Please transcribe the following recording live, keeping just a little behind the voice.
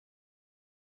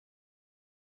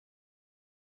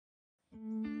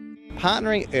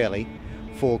Partnering early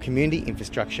for community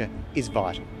infrastructure is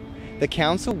vital. The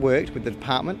Council worked with the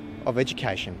Department of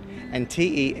Education and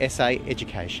TESA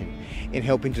Education in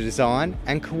helping to design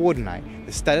and coordinate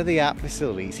the state-of-the-art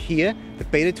facilities here, the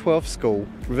Beta 12 School,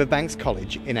 Riverbanks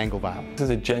College in Anglevale. This is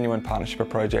a genuine partnership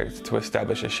project to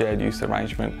establish a shared use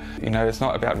arrangement. It's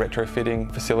not about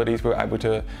retrofitting facilities. We were able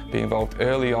to be involved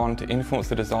early on to influence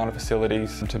the design of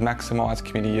facilities to maximise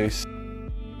community use.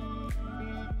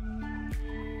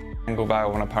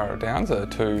 Anglevale and Apara Downs are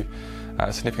two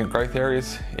significant growth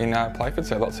areas in Playford,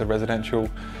 so lots of residential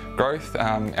growth.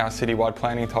 Our citywide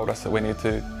planning told us that we need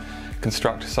to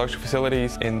construct social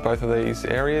facilities in both of these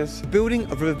areas. The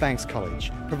building of Riverbanks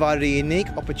College provided a unique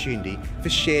opportunity for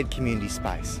shared community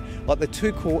space, like the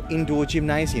two-core indoor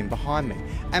gymnasium behind me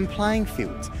and playing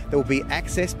fields that will be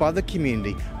accessed by the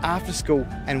community after school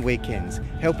and weekends,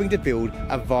 helping to build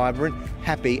a vibrant,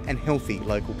 happy and healthy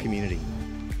local community.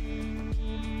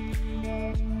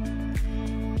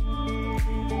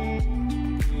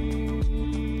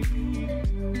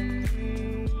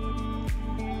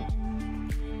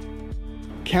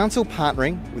 Council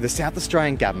partnering with the South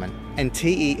Australian Government and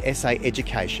TESA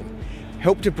Education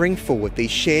helped to bring forward these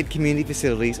shared community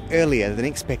facilities earlier than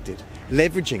expected,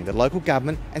 leveraging the local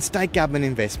government and state government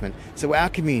investment so our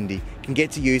community can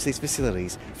get to use these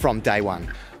facilities from day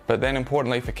one. But then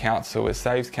importantly for Council, it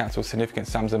saves Council significant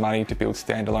sums of money to build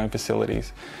standalone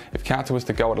facilities. If Council was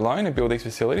to go it alone and build these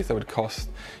facilities, that would cost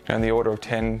in the order of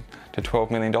 $10 to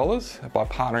 $12 million. By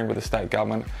partnering with the state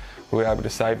government, we were able to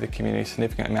save the community a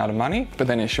significant amount of money, but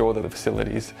then ensure that the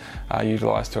facilities are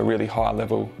utilised to a really high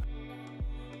level.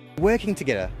 Working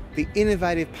together, the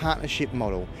innovative partnership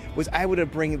model was able to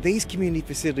bring these community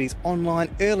facilities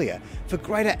online earlier for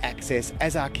greater access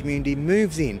as our community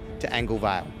moves in to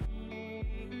Anglevale.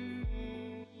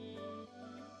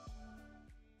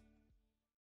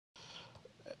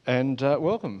 And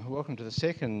welcome to the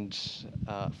second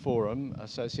forum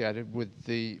associated with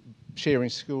the Sharing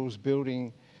Schools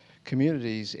Building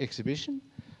Communities exhibition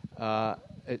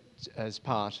as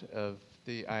part of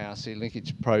the ARC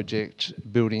linkage project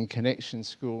Building Connection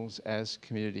Schools as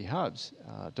Community Hubs.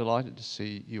 Delighted to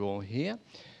see you all here.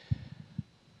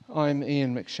 I'm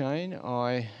McShane.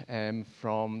 I am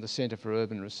from the Centre for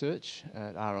Urban Research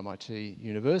at RMIT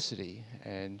University,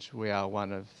 and we are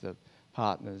one of the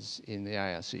partners in the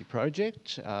ARC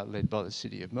project led by the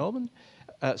City of Melbourne,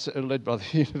 led by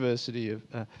the University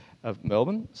of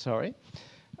Melbourne, sorry.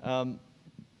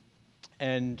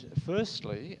 And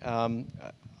firstly,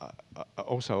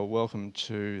 also a welcome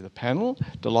to the panel.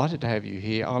 Delighted to have you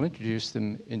here. I'll introduce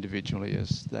them individually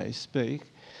as they speak.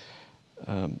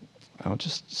 I'll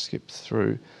just skip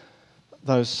through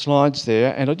those slides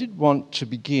there. And I did want to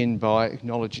begin by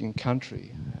acknowledging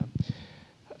country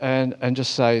and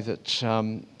just say that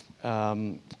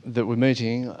that we're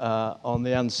meeting on the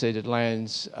unceded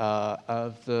lands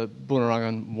of the Boonwurrung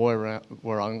and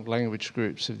Wurrung language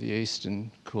groups of the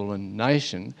Eastern Kulin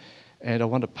Nation, and I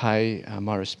want to pay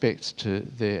my respects to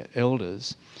their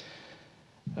elders.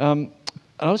 I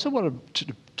also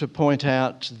wanted to point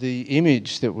out the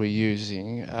image that we're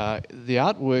using. The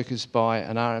artwork is by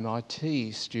an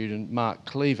RMIT student, Mark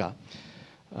Cleaver.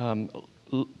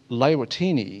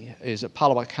 Lewatini is a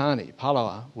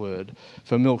Palawa word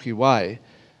for Milky Way.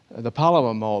 The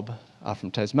Palawa mob are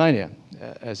from Tasmania,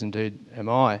 as indeed am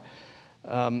I.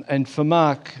 And for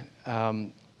Mark,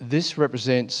 this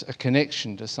represents a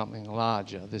connection to something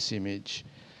larger, this image.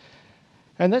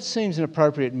 And that seems an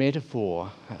appropriate metaphor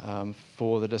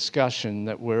for the discussion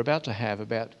that we're about to have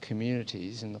about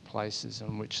communities and the places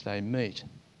in which they meet.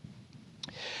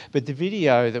 But the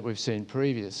video that we've seen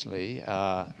previously,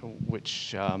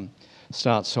 which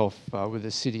starts off with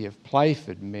the City of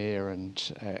Playford Mayor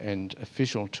and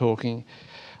official talking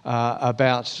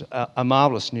about a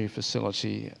marvellous new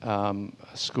facility, a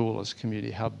school as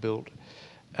community hub built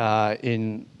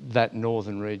in that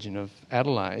northern region of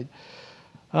Adelaide.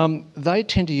 They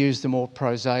tend to use the more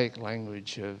prosaic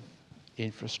language of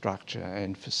infrastructure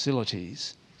and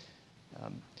facilities.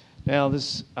 Now,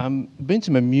 there's been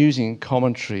some amusing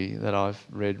commentary that I've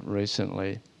read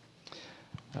recently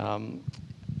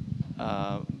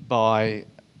by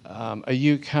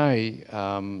a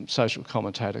UK social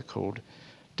commentator called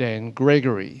Dan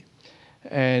Gregory.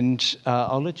 And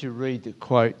I'll let you read the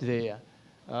quote there.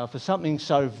 For something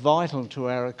so vital to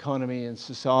our economy and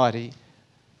society,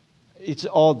 it's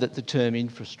odd that the term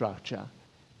infrastructure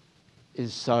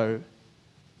is so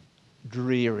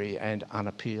dreary and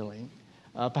unappealing.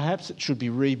 Perhaps it should be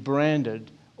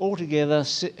rebranded altogether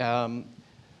as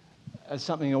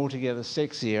something altogether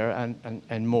sexier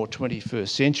and more 21st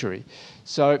century.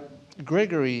 So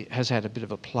Gregory has had a bit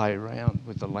of a play around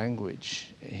with the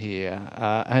language here,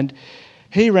 and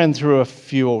he ran through a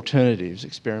few alternatives,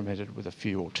 experimented with a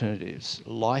few alternatives.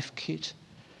 Life kit,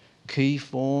 key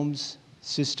forms,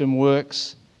 system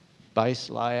works, base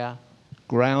layer,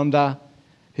 grounder.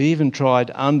 He even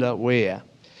tried underwear.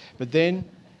 But then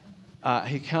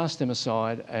he cast them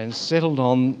aside and settled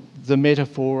on the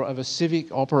metaphor of a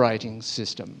civic operating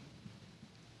system.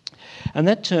 And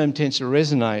that term tends to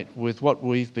resonate with what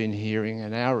we've been hearing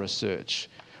in our research,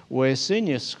 where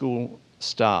senior school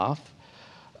staff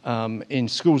in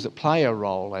schools that play a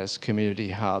role as community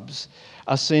hubs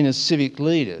are seen as civic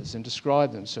leaders and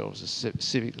describe themselves as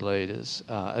civic leaders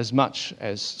as much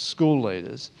as school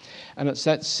leaders. And it's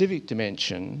that civic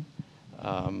dimension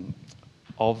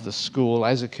of the school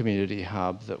as a community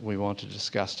hub that we want to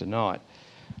discuss tonight,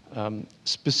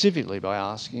 specifically by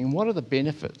asking what are the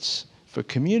benefits for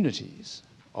communities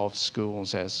of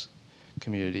schools as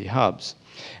community hubs.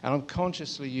 And I'm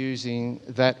consciously using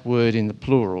that word in the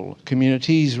plural,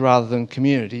 communities rather than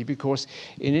community, because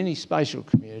in any spatial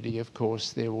community, of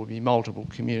course, there will be multiple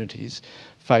communities,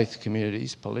 faith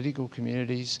communities, political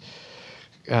communities,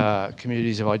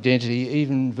 communities of identity,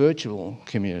 even virtual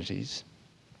communities.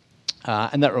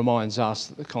 And that reminds us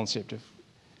that the concept of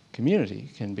community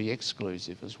can be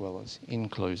exclusive as well as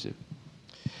inclusive.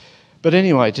 But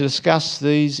anyway, to discuss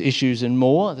these issues and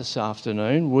more this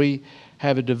afternoon, we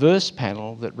have a diverse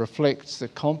panel that reflects the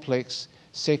complex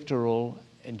sectoral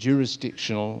and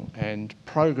jurisdictional and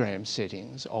program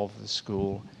settings of the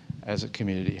school as a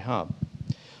community hub.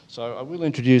 So I will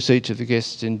introduce each of the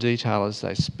guests in detail as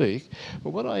they speak,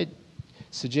 but what I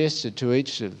suggested to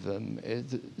each of them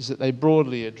is that they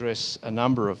broadly address a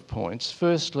number of points.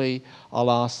 Firstly,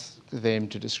 I'll ask them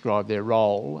to describe their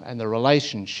role and the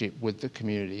relationship with the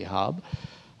community hub,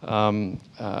 and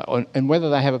whether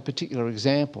they have a particular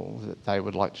example that they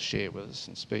would like to share with us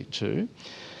and speak to.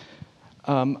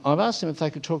 I've asked them if they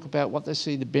could talk about what they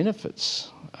see the benefits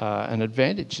and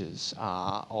advantages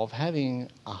are of having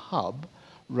a hub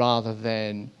rather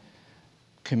than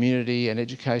community and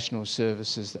educational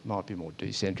services that might be more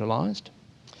decentralised.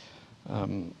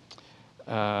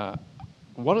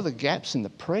 What are the gaps and the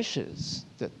pressures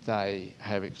that they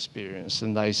have experienced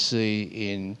and they see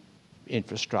in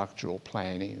infrastructural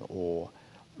planning or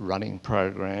running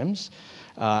programs?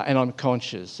 And I'm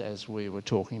conscious, as we were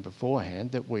talking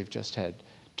beforehand, that we've just had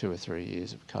 2 or 3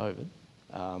 years of COVID,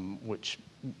 which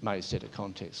may set a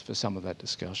context for some of that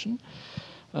discussion.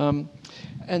 And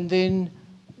then,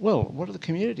 well, what do the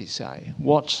communities say?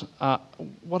 What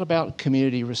about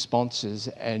community responses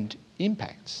and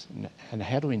impacts? And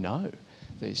how do we know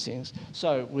these things?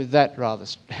 So with that rather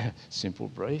simple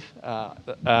brief,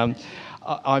 I'm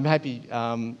happy,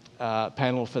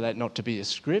 panel, for that not to be a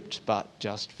script, but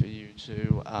just for you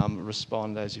to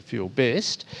respond as you feel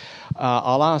best.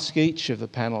 I'll ask each of the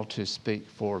panel to speak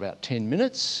for about 10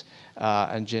 minutes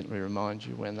and gently remind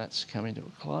you when that's coming to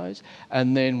a close,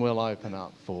 and then we'll open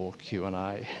up for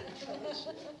Q&A.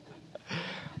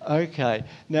 Okay,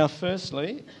 now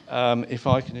firstly, if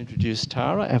I can introduce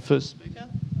Tara, our first speaker.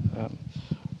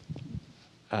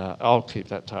 I'll keep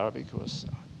that, Tara, because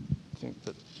I think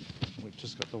that we've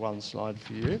just got the one slide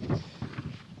for you.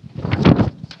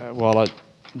 While I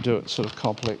do it sort of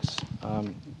complex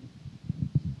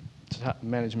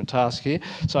management task here.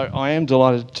 So I am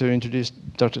delighted to introduce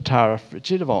Dr. Tara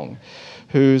Fritchitthavong,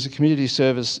 who is a community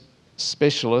service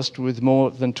specialist with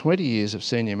more than 20 years of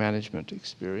senior management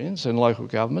experience in local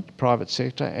government, private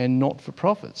sector and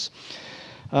not-for-profits.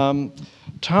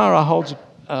 Tara holds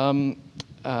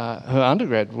her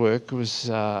undergrad work was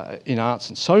in arts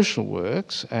and social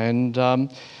works, and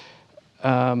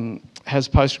has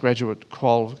postgraduate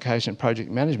qualification in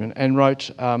project management, and wrote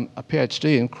a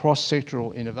PhD in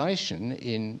cross-sectoral innovation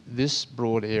in this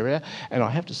broad area. And I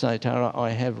have to say, Tara, I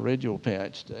have read your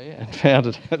PhD and found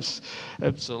it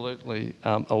absolutely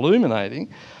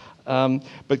illuminating.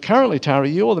 But currently, Tara,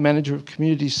 you're the Manager of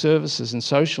Community Services and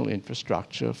Social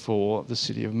Infrastructure for the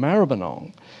city of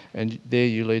Maribyrnong, and there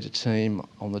you lead a team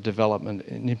on the development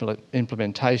and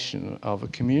implementation of a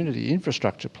community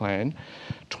infrastructure plan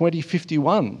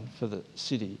 2051 for the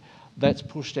city. That's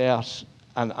pushed out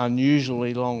an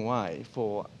unusually long way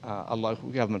for a local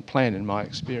government plan, in my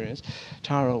experience.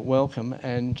 Tara, welcome,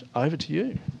 and over to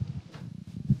you.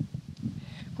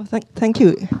 Well, thank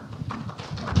you.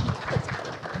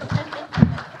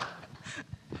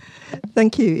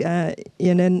 Thank you,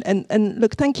 Ian, and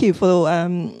look, thank you for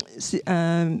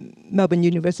Melbourne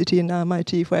University and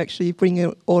RMIT for actually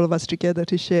bringing all of us together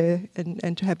to share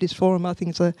and to have this forum. I think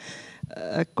it's a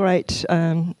great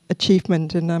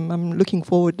achievement, and I'm looking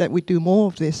forward that we do more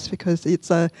of this, because it's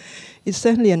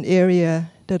certainly an area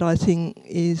that I think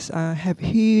is have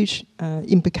huge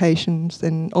implications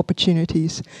and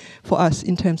opportunities for us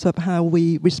in terms of how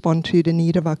we respond to the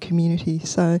need of our community.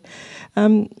 So.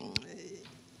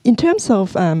 In terms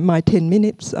of my 10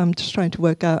 minutes, I'm just trying to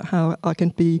work out how I can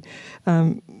be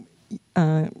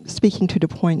speaking to the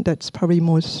point that's probably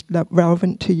most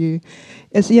relevant to you.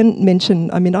 As Ian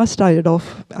mentioned, I mean, I started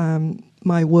off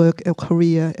my work or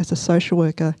career as a social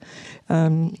worker,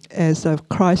 as a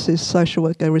crisis social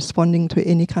worker responding to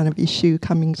any kind of issue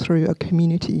coming through a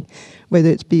community, whether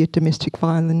it's be it domestic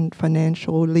violence,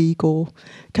 financial, legal,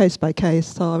 case by case.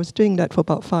 So I was doing that for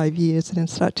about 5 years, and then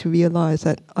started to realise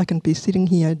that I can be sitting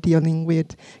here dealing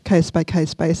with case by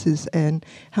case basis, and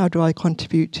how do I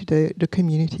contribute to the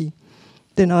community.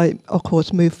 Then I, of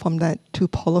course, moved from that to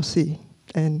policy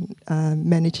and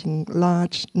managing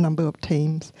large number of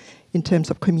teams in terms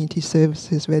of community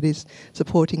services, whether it's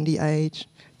supporting the aged,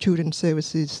 children's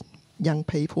services, young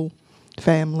people,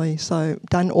 family. So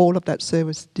done all of that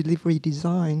service delivery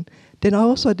design. Then I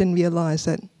also then realised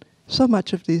that so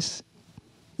much of this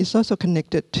is also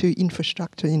connected to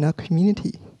infrastructure in our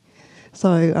community.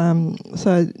 So,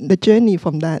 so the journey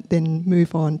from that then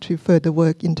move on to further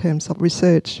work in terms of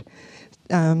research.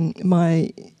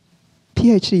 My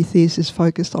PhD thesis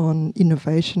focused on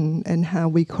innovation and how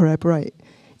we collaborate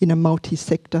in a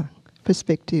multi-sector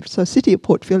perspective. So City of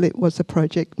Port Phillip was a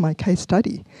project, my case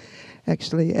study,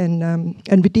 actually, and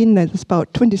within that there's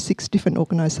about 26 different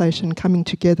organisations coming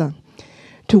together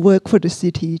to work for the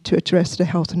city to address the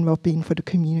health and well-being for the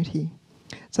community.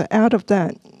 So out of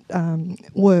that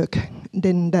work,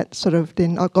 then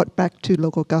I got back to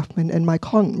local government, and my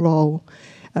current role,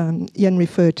 Ian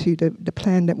referred to the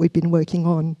plan that we've been working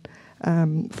on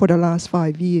for the last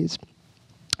 5 years.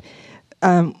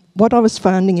 What I was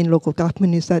finding in local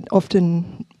government is that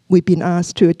often we've been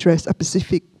asked to address a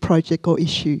specific project or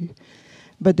issue,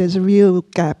 but there's a real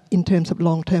gap in terms of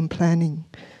long-term planning.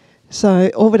 So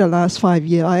over the last 5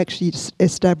 years, I actually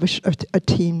established a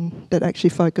team that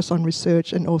actually focused on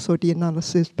research and also the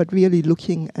analysis, but really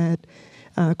looking at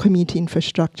community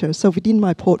infrastructure. So within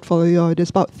my portfolio, there's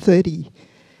about 30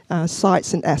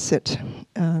 sites and assets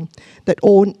that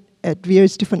all at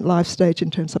various different life stages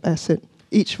in terms of asset.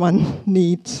 Each one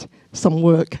needs some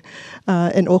work,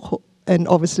 and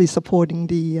obviously supporting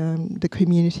the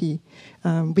community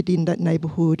within that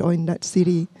neighbourhood or in that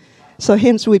city. So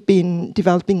hence we've been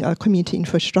developing a community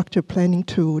infrastructure planning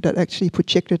tool that actually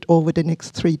projected over the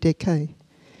next 3 decades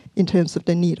in terms of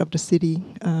the need of the city.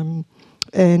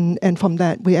 And from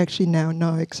that, we actually now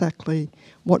know exactly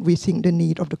what we think the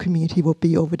need of the community will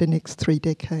be over the next 3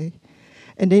 decades.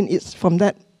 And then it's from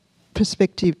that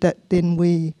perspective that then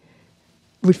we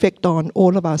reflect on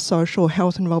all of our social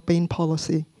health and well-being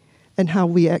policy and how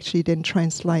we actually then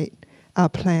translate our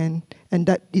plan, and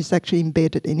that is actually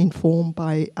embedded and informed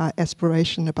by our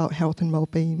aspiration about health and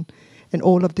well-being and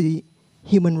all of the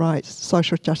human rights,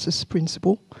 social justice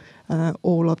principle,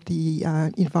 all of the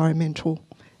environmental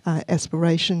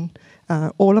aspiration,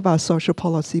 all of our social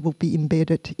policy will be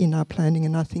embedded in our planning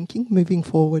and our thinking moving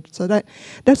forward. So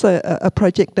that's a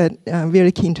project that I'm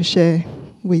very keen to share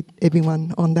with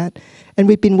everyone on that. And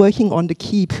we've been working on the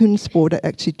key principles that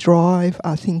actually drive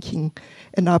our thinking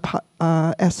and our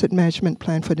asset management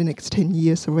plan for the next 10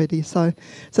 years already. So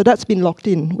that's been locked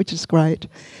in, which is great.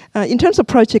 In terms of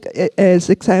project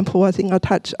as example, I think I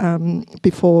touched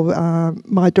before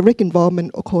my direct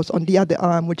involvement, of course, on the other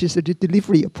arm, which is the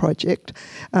delivery of project.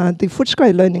 The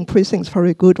Footscray Learning Precinct is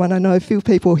very good one. I know a few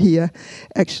people here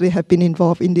actually have been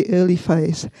involved in the early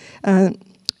phase.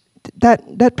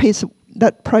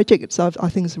 That project itself, I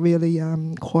think, is really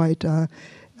quite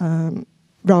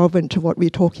relevant to what we're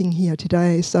talking here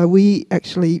today. So we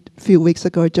actually, a few weeks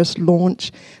ago, just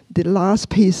launched the last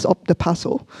piece of the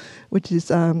puzzle, which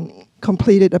is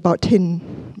completed about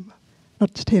 10,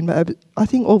 not 10, but I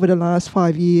think over the last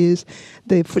 5 years,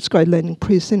 the Footscray Learning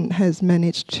Precinct has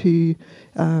managed to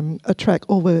attract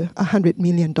over $100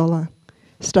 million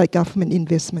state government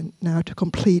investment now to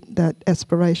complete that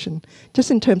aspiration,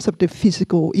 just in terms of the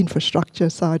physical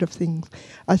infrastructure side of things.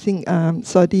 I think,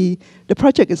 so the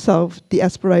project itself, the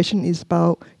aspiration is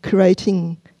about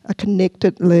creating a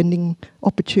connected learning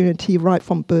opportunity right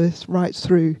from birth, right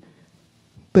through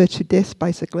birth to death,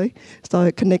 basically.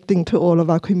 So connecting to all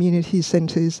of our community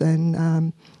centres,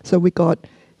 and so we got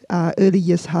early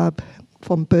years hub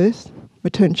from birth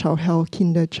maternal child health,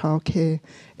 kinder child care,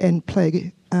 and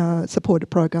play supported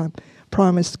program,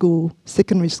 primary school,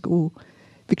 secondary school,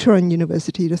 Victorian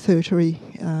University, the tertiary,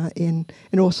 and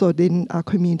also then our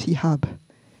community hub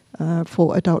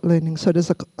for adult learning. So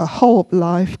there's a whole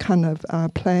life kind of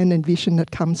plan and vision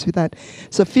that comes with that.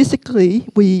 So physically,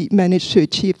 we managed to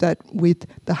achieve that with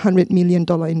the $100 million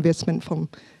investment from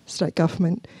state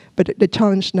government. But the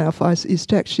challenge now for us is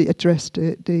to actually address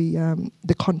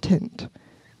the content,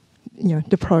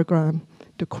 the program,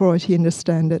 the quality and the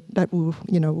standard. That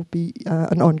will be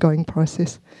an ongoing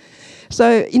process.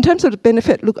 So in terms of the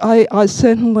benefit, look, I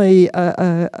certainly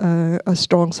a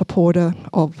strong supporter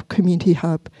of Community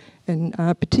Hub, and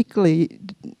particularly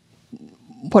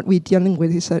what we're dealing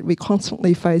with is that we're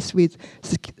constantly faced with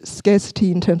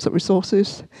scarcity in terms of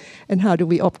resources, and how do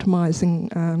we optimise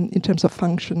in terms of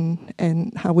function,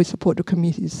 and how we support the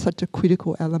community is such a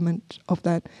critical element of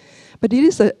that. But it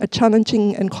is a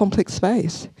challenging and complex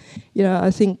space.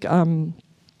 I think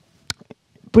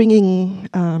bringing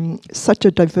such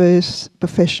a diverse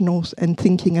professionals and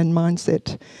thinking and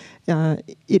mindset,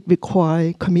 it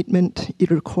requires commitment,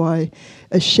 it requires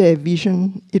a shared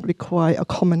vision, it requires a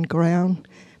common ground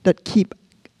that keep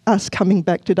us coming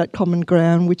back to that common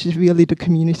ground, which is really the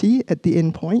community at the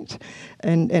end point,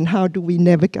 and how do we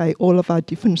navigate all of our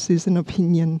differences in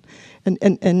opinion,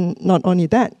 and not only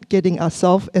that, getting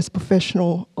ourselves as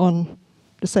professional on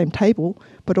the same table,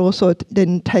 but also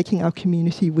then taking our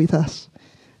community with us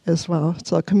as well.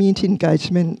 So community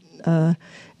engagement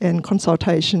and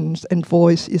consultations and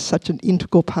voice is such an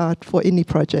integral part for any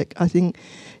project. I think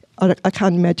I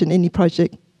can't imagine any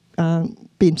project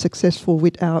being successful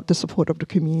without the support of the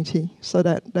community. So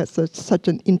that's such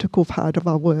an integral part of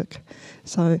our work.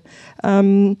 So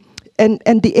and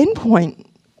the end point,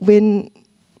 when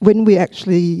we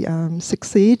actually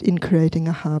succeed in creating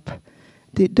a hub,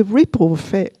 the ripple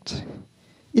effect,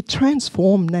 it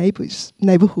transforms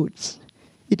neighbourhoods.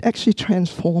 It actually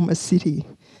transforms a city.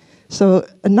 So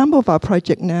a number of our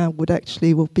projects now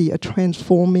will be a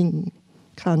transforming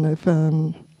kind of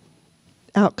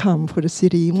outcome for the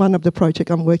city. One of the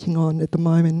projects I'm working on at the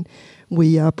moment,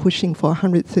 we are pushing for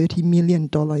 $130 million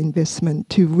investment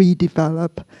to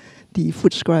redevelop the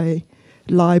Footscray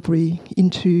Library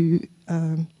into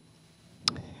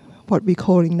what we're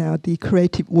calling now the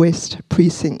Creative West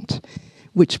Precinct,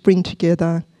 which bring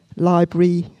together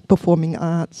library, performing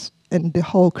arts, and the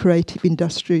whole creative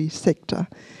industry sector.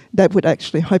 That would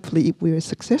actually, hopefully, if we're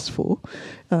successful,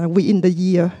 we're in the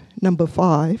year number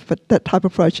 5, but that type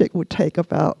of project would take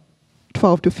about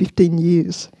 12 to 15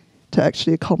 years to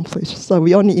actually accomplish. So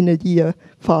we're only in a year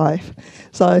 5.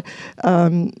 So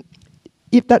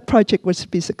if that project was to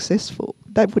be successful,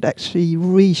 that would actually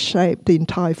reshape the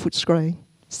entire Footscray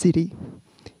city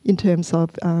in terms of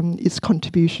its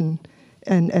contribution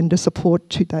and the support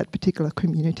to that particular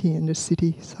community and the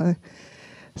city.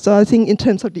 So I think in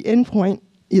terms of the endpoint,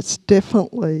 it's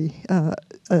definitely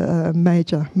a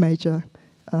major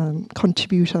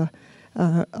contributor,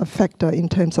 a factor in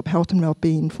terms of health and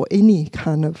well-being for any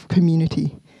kind of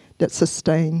community that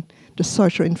sustain the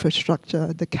social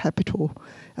infrastructure, the capital,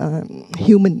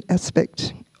 human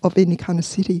aspect of any kind of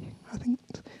city. I think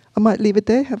I might leave it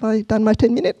there. Have I done my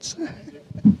 10 minutes?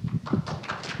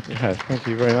 Okay, thank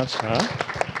you very much, Tara.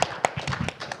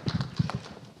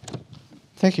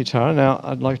 Thank you, Tara. Now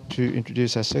I'd like to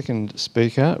introduce our second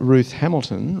speaker, Ruth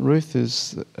Hamilton. Ruth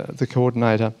is the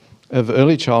coordinator of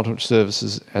early childhood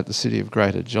services at the City of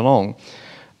Greater Geelong.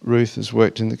 Ruth has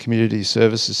worked in the community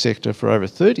services sector for over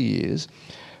 30 years,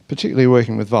 particularly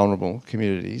working with vulnerable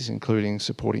communities, including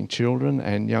supporting children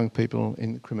and young people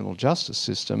in the criminal justice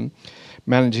system,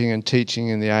 managing and teaching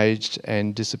in the aged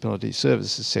and disability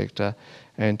services sector,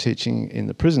 and teaching in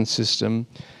the prison system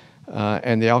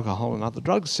and the alcohol and other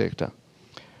drugs sector.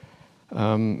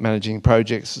 Managing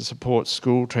projects to support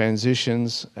school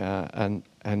transitions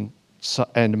and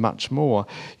much more.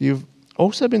 You've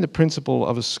also been the principal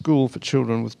of a school for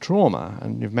children with trauma,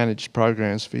 and you've managed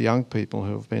programs for young people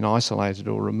who have been isolated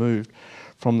or removed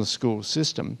from the school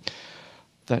system.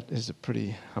 That is a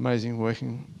pretty amazing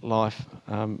working life.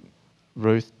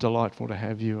 Ruth, delightful to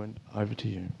have you, and over to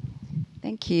you.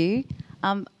 Thank you.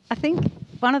 I think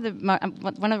one of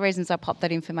the reasons I popped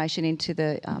that information into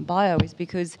the bio is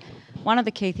because one of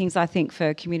the key things I think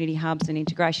for community hubs and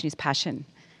integration is passion.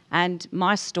 And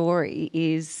my story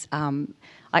is,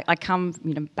 I come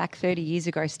back 30 years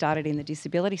ago, started in the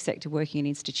disability sector working in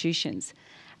institutions.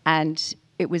 And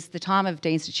it was the time of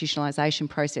deinstitutionalisation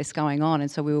process going on, and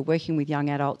so we were working with young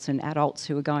adults and adults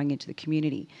who were going into the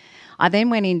community. I then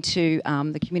went into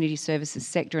the community services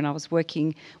sector, and I was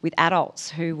working with adults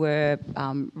who were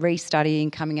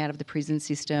restudying, coming out of the prison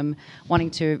system,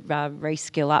 wanting to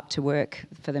re-skill up to work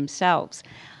for themselves.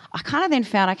 I kind of then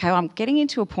found, okay, well, I'm getting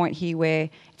into a point here where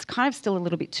it's kind of still a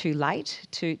little bit too late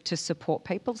to support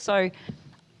people. So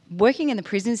working in the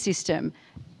prison system,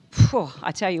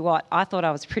 I tell you what, I thought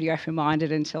I was pretty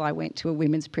open-minded until I went to a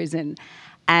women's prison.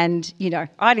 And, you know,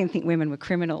 I didn't think women were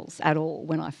criminals at all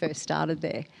when I first started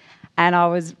there. And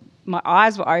my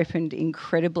eyes were opened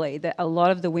incredibly that a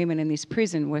lot of the women in this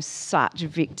prison were such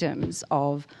victims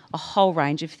of a whole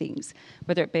range of things,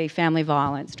 whether it be family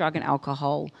violence, drug and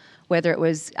alcohol, whether it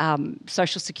was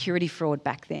social security fraud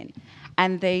back then.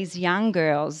 And these young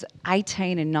girls,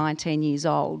 18 and 19 years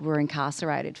old, were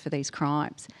incarcerated for these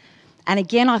crimes. And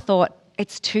again, I thought,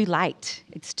 it's too late.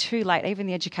 It's too late. Even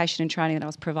the education and training that I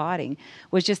was providing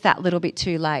was just that little bit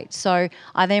too late. So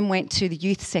I then went to the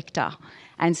youth sector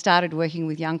and started working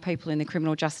with young people in the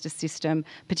criminal justice system,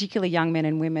 particularly young men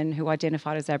and women who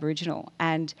identified as Aboriginal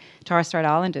and Torres Strait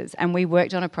Islanders. And we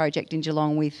worked on a project in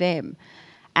Geelong with them.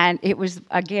 And it was,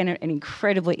 again, an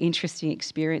incredibly interesting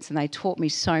experience, and they taught me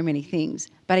so many things.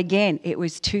 But again, it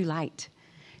was too late.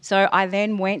 So I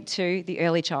then went to the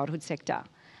early childhood sector.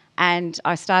 And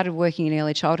I started working in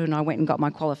early childhood, and I went and got my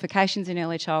qualifications in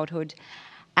early childhood.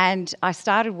 And I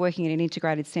started working in an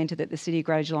integrated centre that the City of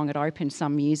Greater Geelong had opened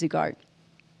some years ago.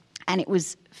 And it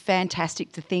was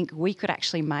fantastic to think we could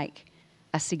actually make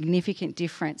a significant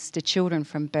difference to children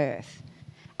from birth,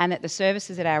 and that the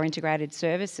services that our integrated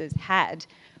services had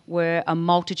were a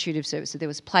multitude of services. There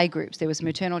was playgroups, there was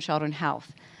maternal child and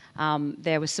health,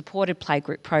 there was supported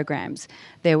playgroup programs,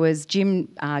 there was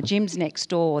gyms next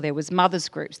door, there was mothers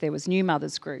groups, there was new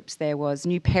mothers groups, there was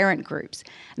new parent groups,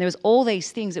 and there was all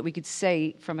these things that we could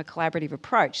see from a collaborative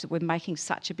approach that were making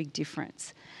such a big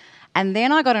difference. And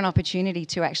then I got an opportunity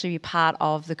to actually be part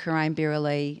of the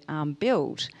Maribyrnong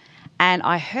build, and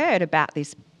I heard about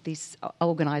this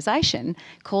organisation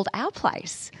called Our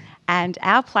Place. And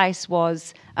Our Place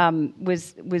was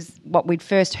what we'd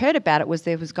first heard about it was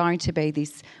there was going to be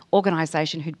this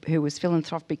organisation who was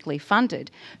philanthropically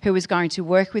funded, who was going to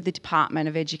work with the Department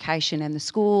of Education and the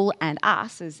school and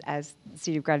us as the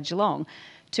City of Greater Geelong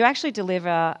to actually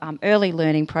deliver early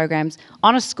learning programs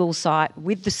on a school site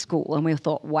with the school. And we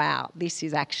thought, wow, this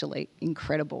is actually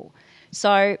incredible.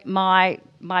 So my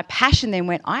passion then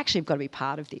went, I actually have got to be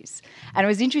part of this. And it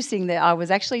was interesting that I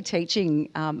was actually teaching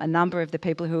a number of the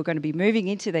people who were going to be moving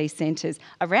into these centres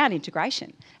around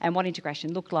integration and what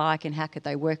integration looked like and how could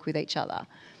they work with each other.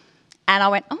 And I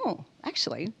went, oh,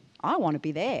 actually, I want to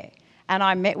be there. And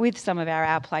I met with some of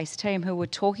our Place team who were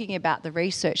talking about the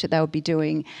research that they would be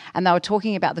doing, and they were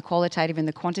talking about the qualitative and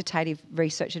the quantitative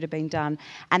research that had been done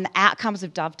and the outcomes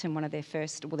of Doveton, one of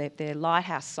their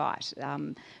lighthouse site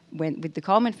with the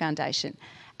Coleman Foundation.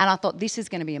 And I thought, this is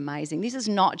going to be amazing. This is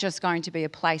not just going to be a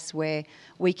place where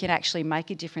we can actually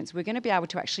make a difference. We're going to be able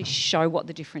to actually show what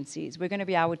the difference is. We're going to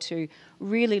be able to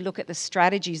really look at the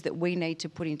strategies that we need to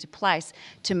put into place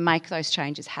to make those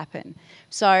changes happen.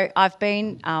 So I've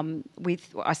been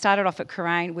I started off at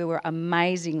Karain. We were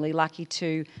amazingly lucky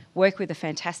to work with a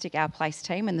fantastic Our Place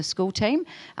team and the school team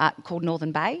called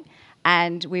Northern Bay.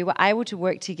 And we were able to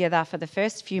work together for the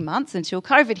first few months until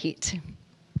COVID hit.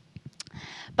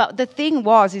 But the thing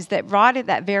is that right at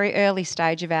that very early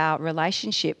stage of our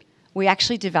relationship, we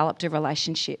actually developed a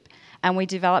relationship, and we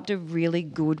developed a really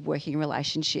good working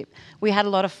relationship. We had a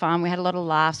lot of fun, we had a lot of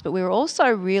laughs, but we were also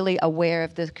really aware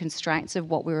of the constraints of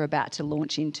what we were about to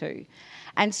launch into.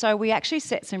 And so we actually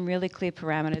set some really clear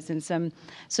parameters and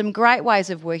some great ways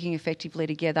of working effectively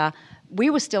together. We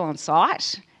were still on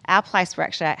site. Our Place were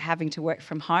actually having to work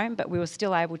from home, but we were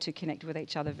still able to connect with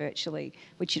each other virtually,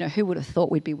 which, you know, who would have thought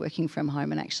we'd be working from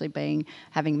home and actually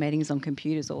having meetings on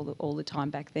computers all the time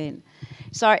back then.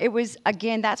 So it was,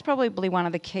 again, that's probably one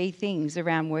of the key things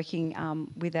around working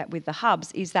with the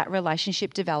hubs is that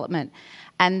relationship development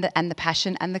and the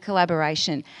passion and the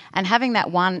collaboration and having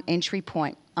that one entry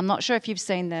point. I'm not sure if you've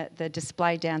seen the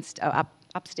display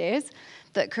upstairs,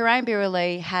 that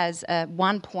Maribyrnong has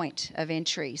one point of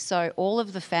entry. So all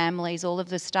of the families, all of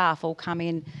the staff all come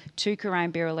in to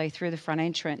Maribyrnong through the front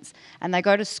entrance, and they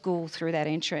go to school through that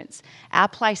entrance. Our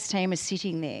Place team is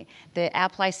sitting there. Our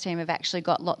Place team have actually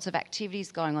got lots of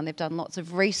activities going on. They've done lots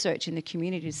of research in the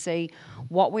community to see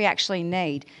what we actually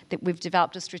need, that we've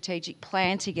developed a strategic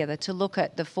plan together to look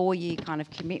at the 4-year kind of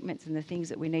commitments and the things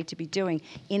that we need to be doing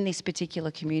in this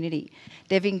particular community.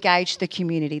 They've engaged the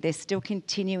community. They're still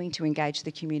continuing to engage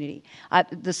engage the community.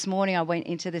 This morning I went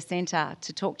into the centre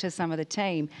to talk to some of the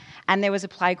team, and there was a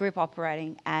playgroup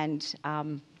operating, and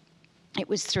it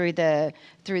was through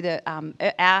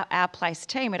our place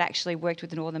team. It actually worked with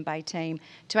the Northern Bay team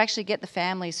to actually get the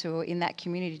families who are in that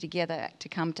community together to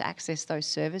come to access those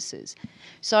services.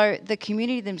 So the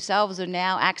community themselves are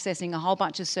now accessing a whole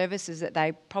bunch of services that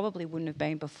they probably wouldn't have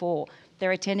been before.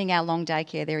 They're attending our long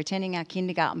daycare, they're attending our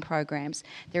kindergarten programs,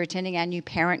 they're attending our new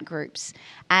parent groups.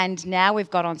 And now we've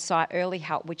got on site Early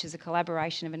Help, which is a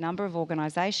collaboration of a number of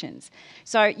organisations.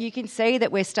 So you can see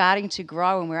that we're starting to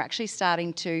grow, and we're actually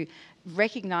starting to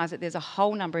recognise that there's a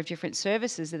whole number of different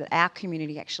services that our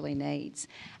community actually needs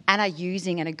and are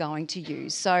using and are going to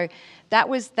use. So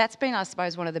that's been, I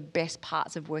suppose, one of the best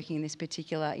parts of working in this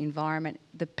particular environment.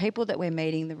 The people that we're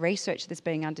meeting, the research that's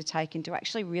being undertaken to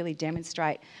actually really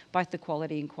demonstrate both the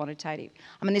quality and quantitative.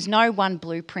 I mean, there's no one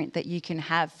blueprint that you can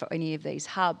have for any of these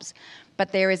hubs,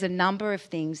 but there is a number of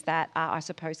things that are, I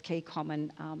suppose, key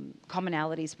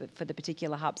commonalities for the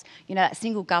particular hubs. You know, that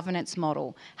single governance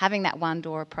model, having that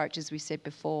one-door approach, as we said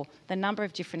before, the number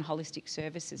of different holistic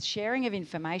services, sharing of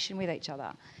information with each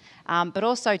other, but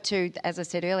also, too, as I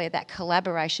said earlier, that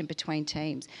collaboration between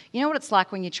teams. You know what it's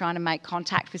like when you're trying to make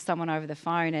contact with someone over the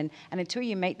phone, and until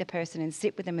you meet the person and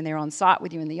sit with them and they're on site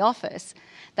with you in the office,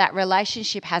 that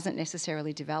relationship hasn't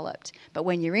necessarily developed. But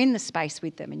when you're in the space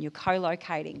with them and you're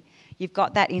co-locating, you've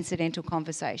got that incidental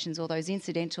conversations or those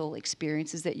incidental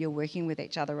experiences that you're working with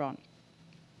each other on.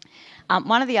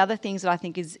 One of the other things that I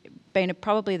think has been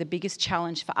probably the biggest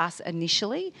challenge for us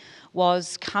initially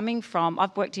was coming from,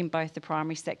 I've worked in both the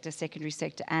primary sector, secondary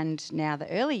sector and now the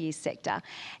early years sector,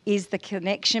 is the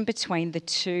connection between the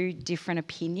two different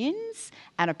opinions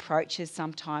and approaches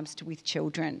sometimes with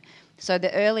children. So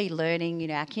the early learning, you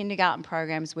know, our kindergarten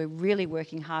programs, we're really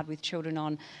working hard with children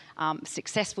on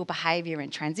successful behaviour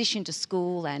and transition to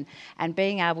school and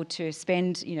being able to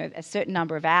spend, you know, a certain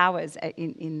number of hours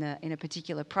in a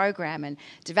particular program and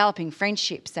developing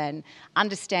friendships and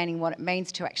understanding what it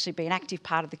means to actually be an active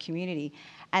part of the community.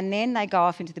 And then they go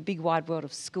off into the big wide world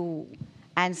of school.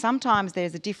 And sometimes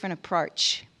there's a different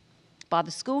approach by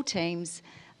the school teams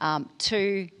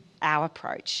to our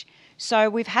approach.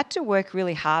 So we've had to work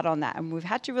really hard on that, and we've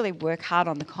had to really work hard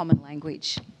on the common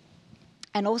language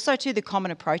and also to the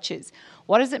common approaches.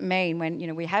 What does it mean when, you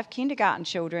know, we have kindergarten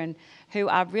children who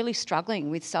are really struggling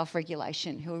with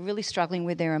self-regulation, who are really struggling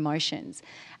with their emotions,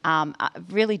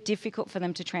 really difficult for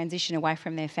them to transition away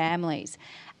from their families,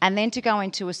 and then to go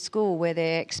into a school where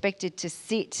they're expected to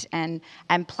sit and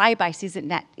play-based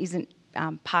isn't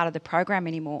part of the program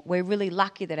anymore. We're really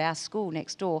lucky that our school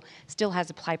next door still has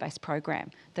a play-based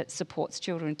program that supports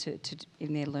children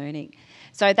in their learning.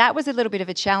 So that was a little bit of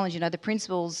a challenge. You know, the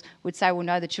principals would say, well,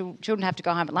 no, the children have to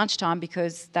go home at lunchtime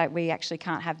because we actually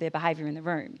can't have their behaviour in the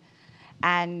room.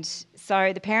 And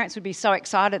so the parents would be so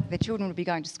excited that their children would be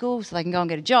going to school so they can go and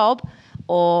get a job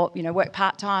or, you know, work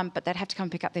part-time, but they'd have to come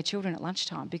pick up their children at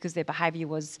lunchtime because their behaviour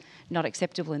was not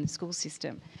acceptable in the school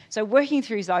system. So working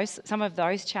through some of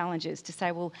those challenges to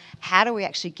say, well, how do we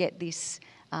actually get this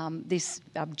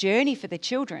journey for the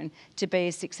children to be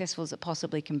as successful as it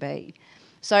possibly can be?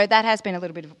 So that has been a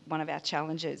little bit of one of our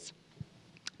challenges.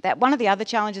 That one of the other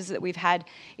challenges that we've had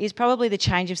is probably the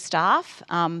change of staff.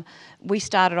 We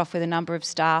started off with a number of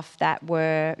staff that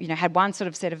were, you know, had one sort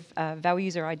of set of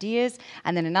values or ideas,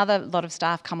 and then another lot of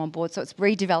staff come on board. So it's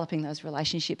redeveloping those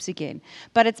relationships again.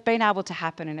 But it's been able to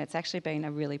happen, and it's actually been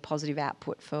a really positive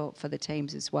output for the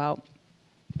teams as well.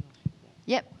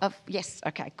 Yep. Yes.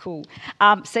 Okay. Cool.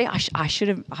 See, I should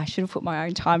have put my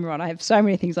own timer on. I have so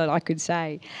many things that I could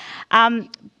say.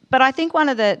 But I think one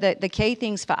of the key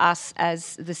things for us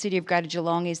as the City of Greater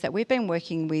Geelong is that we've been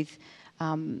working with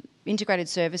integrated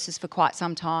services for quite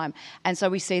some time, and so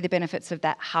we see the benefits of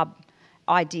that hub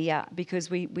idea because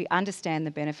we understand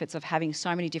the benefits of having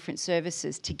so many different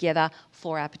services together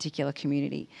for our particular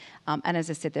community. And as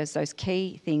I said, there's those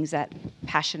key things that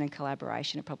passion and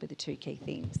collaboration are probably the two key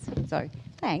things. So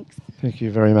thanks. Thank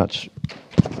you very much.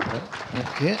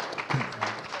 Yeah.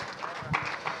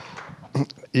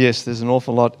 Yes, there's an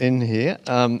awful lot in here.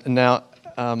 Now,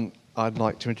 I'd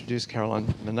like to introduce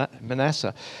Caroline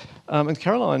Menassa. And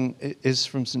Caroline is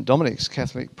from St Dominic's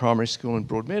Catholic Primary School in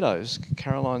Broadmeadows.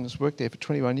 Caroline's worked there for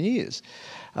 21 years.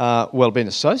 Been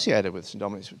associated with St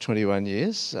Dominic's for 21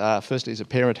 years. Firstly as a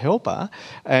parent helper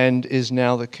and is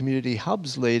now the Community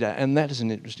Hubs leader, and that is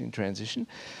an interesting transition.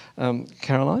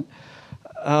 Caroline?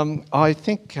 I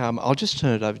think I'll just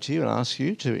turn it over to you and ask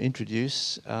you to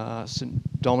introduce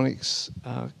St Dominic's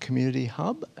Community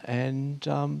Hub,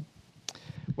 and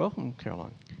welcome,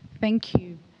 Caroline. Thank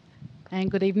you,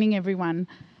 and good evening, everyone.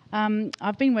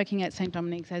 I've been working at St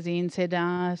Dominic's, as Ian said,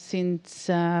 since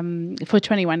for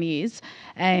 21 years,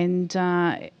 and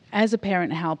as a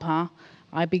parent helper,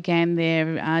 I began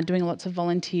there doing lots of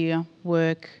volunteer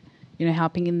work,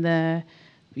 helping in the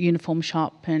uniform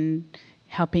shop and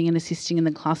helping and assisting in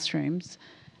the classrooms.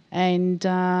 And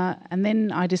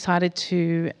then I decided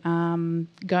to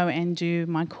go and do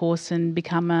my course and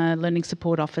become a learning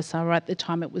support officer, or at the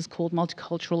time it was called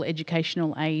Multicultural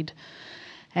Educational Aid.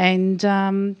 And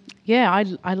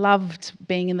I loved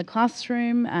being in the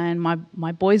classroom, and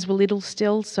my boys were little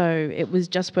still, so it was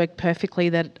just worked perfectly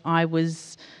that I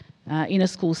was in a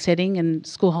school setting, and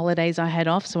school holidays I had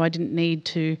off, so I didn't need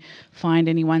to find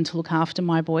anyone to look after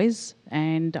my boys,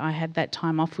 and I had that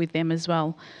time off with them as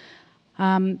well.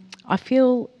 I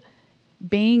feel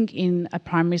being in a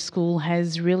primary school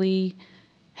has really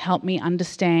helped me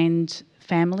understand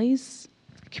families,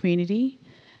 community,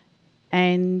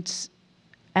 and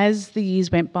as the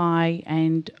years went by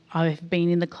and I've been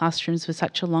in the classrooms for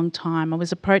such a long time, I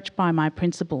was approached by my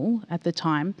principal at the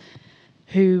time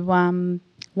who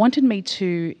wanted me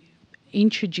to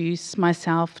introduce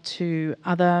myself to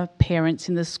other parents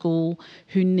in the school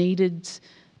who needed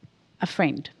a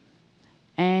friend.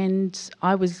 And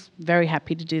I was very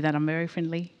happy to do that. I'm very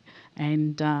friendly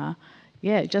and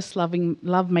just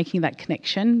love making that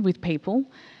connection with people.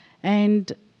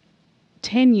 And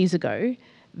 10 years ago,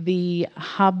 the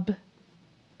hub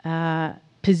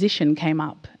position came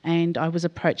up, and I was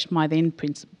approached by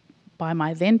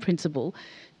my then principal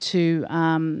to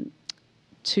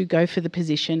go for the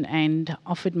position, and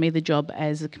offered me the job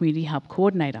as a community hub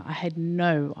coordinator. I had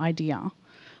no idea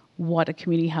what a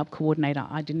community hub coordinator.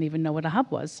 I didn't even know what a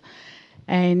hub was.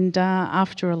 And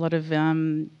after a lot of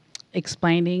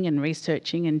explaining and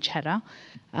researching and chatter,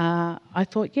 I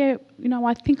thought,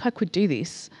 I think I could do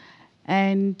this.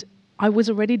 And I was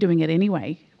already doing it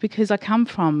anyway, because I come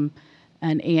from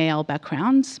an EAL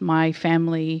background. My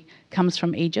family comes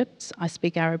from Egypt. I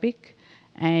speak Arabic,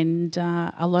 and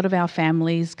a lot of our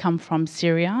families come from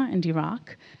Syria and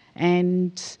Iraq.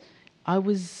 And I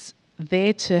was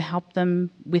there to help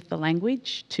them with the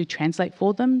language, to translate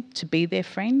for them, to be their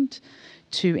friend,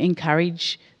 to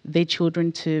encourage their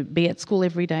children to be at school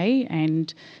every day,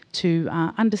 and to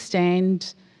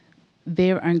understand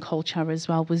their own culture as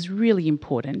well was really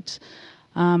important.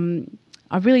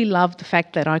 I really loved the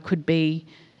fact that I could be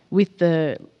with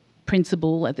the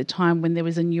principal at the time when there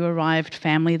was a new arrived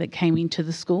family that came into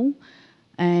the school,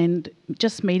 and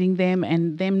just meeting them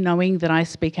and them knowing that I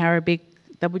speak Arabic.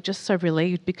 They were just so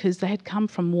relieved, because they had come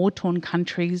from war-torn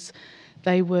countries.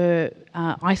 They were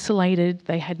isolated.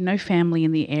 They had no family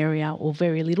in the area, or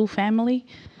very little family.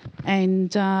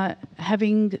 And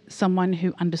having someone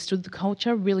who understood the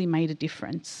culture really made a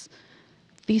difference.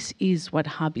 This is what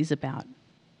Hub is about,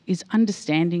 is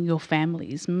understanding your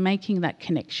families, making that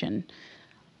connection,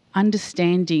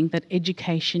 understanding that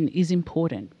education is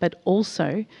important. But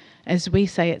also, as we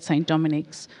say at St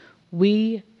Dominic's,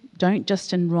 we don't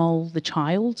just enrol the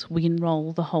child, we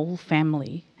enrol the whole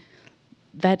family.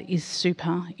 That is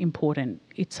super important.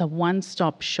 It's a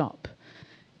one-stop shop.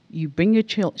 You bring your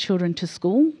children to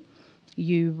school,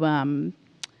 you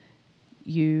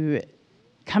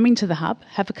come into the hub,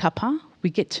 have a cuppa, we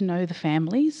get to know the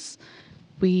families,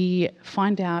 we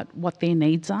find out what their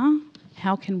needs are,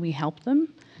 how can we help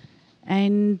them,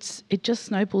 and it just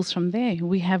snowballs from there.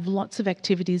 We have lots of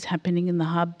activities happening in the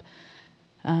hub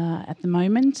at the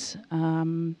moment, a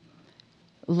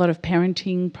lot of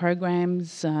parenting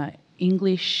programs,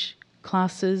 English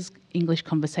classes, English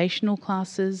conversational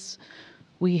classes.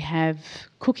 We have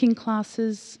cooking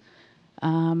classes,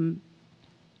 playgroup,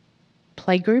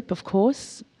 of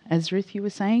course, as Ruth, you were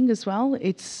saying as well.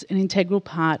 It's an integral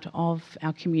part of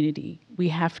our community. We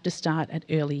have to start at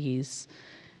early years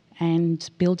and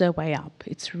build our way up.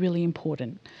 It's really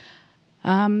important.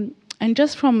 And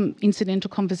just from incidental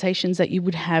conversations that you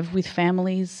would have with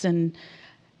families and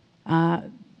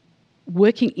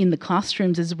working in the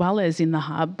classrooms as well as in the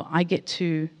hub, I get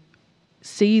to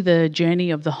see the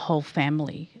journey of the whole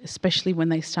family, especially when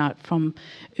they start from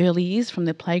early years, from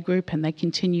their playgroup, and they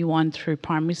continue on through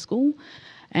primary school.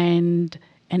 And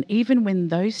even when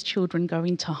those children go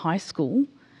into high school,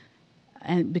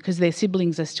 and because their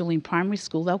siblings are still in primary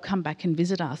school, they'll come back and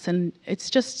visit us. And it's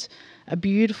just a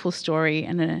beautiful story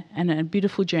and a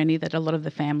beautiful journey that a lot of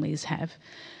the families have.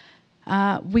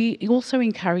 We also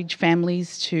encourage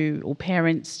families or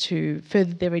parents to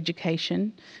further their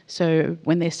education. So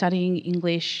when they're studying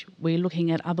English, we're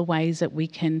looking at other ways that we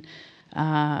can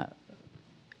try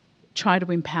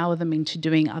to empower them into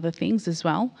doing other things as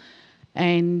well.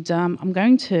 And I'm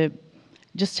going to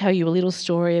just tell you a little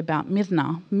story about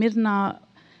Mirna. Mirna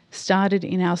started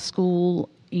in our school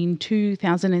in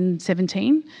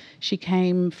 2017. She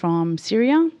came from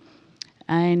Syria,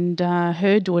 and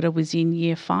her daughter was in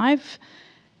year 5.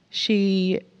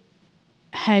 She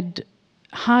had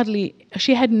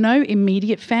no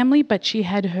immediate family, but she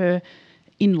had her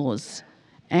in-laws,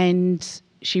 and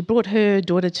she brought her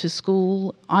daughter to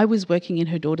school. I was working in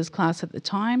her daughter's class at the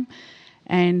time,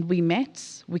 and we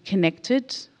met, we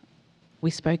connected,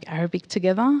 we spoke Arabic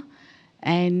together,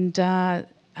 and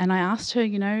I asked her,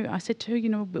 I said to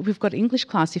her, we've got English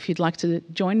class if you'd like to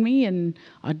join me, and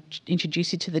I'd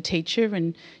introduce you to the teacher,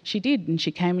 and she did, and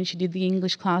she came and she did the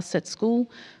English class at school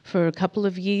for a couple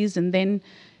of years, and then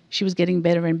she was getting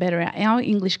better and better. Our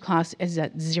English class is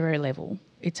at 0 level.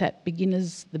 It's at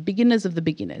beginners, the beginners of the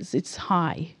beginners. It's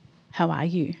hi, how are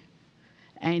you?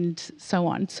 And so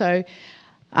on. So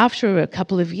after a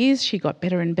couple of years, she got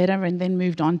better and better and then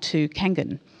moved on to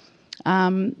Kangan.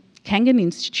 Kangan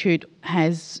Institute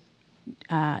has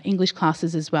English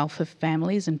classes as well for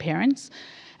families and parents.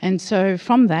 And so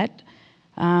from that,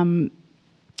 I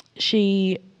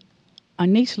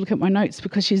need to look at my notes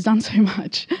because she's done so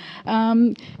much.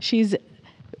 She's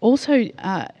also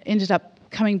ended up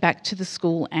coming back to the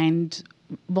school and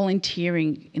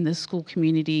volunteering in the school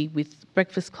community with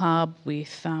Breakfast Club,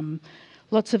 with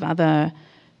lots of other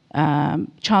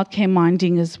childcare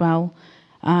minding as well.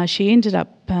 She ended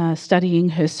up studying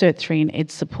her Cert 3 in Ed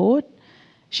Support.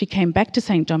 She came back to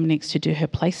St Dominic's to do her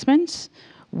placements.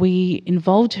 We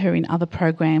involved her in other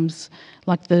programs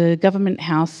like the Government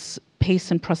House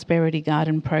Peace and Prosperity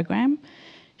Garden program.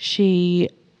 She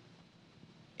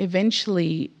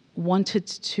eventually wanted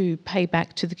to pay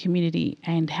back to the community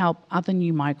and help other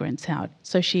new migrants out.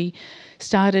 So she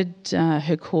started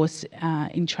her course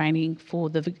in training for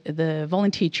the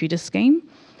Volunteer Tutor Scheme.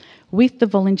 With the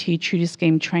Volunteer Tutor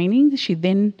Scheme training, she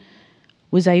then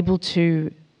was able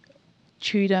to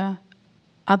tutor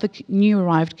other new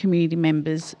arrived community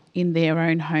members in their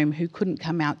own home who couldn't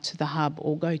come out to the hub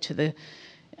or go to the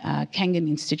Kangan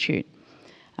Institute.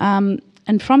 And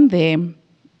from there,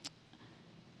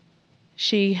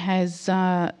 she has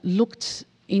looked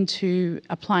into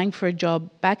applying for a job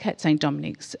back at St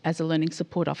Dominic's as a learning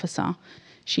support officer.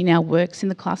 She now works in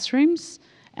the classrooms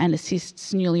and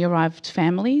assists newly arrived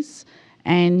families,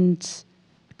 and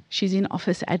she's in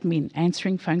office admin,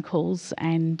 answering phone calls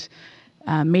and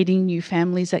meeting new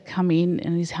families that come in,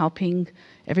 and is helping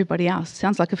everybody else.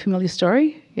 Sounds like a familiar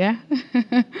story, yeah?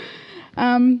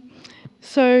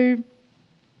 So,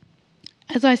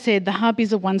 as I said, the hub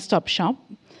is a one-stop shop.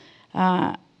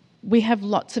 We have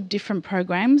lots of different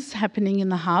programs happening in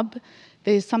the hub.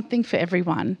 There's something for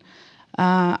everyone.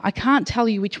 I can't tell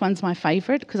you which one's my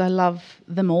favourite because I love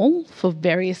them all for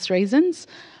various reasons,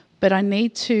 but I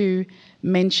need to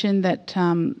mention that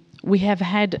we have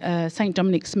had a St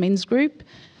Dominic's men's group.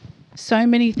 So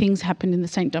many things happened in the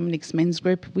St Dominic's men's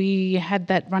group. We had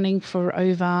that running for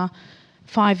over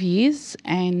 5 years,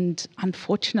 and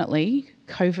unfortunately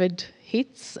COVID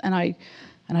hits, and I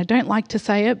don't like to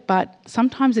say it, but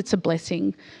sometimes it's a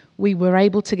blessing. We were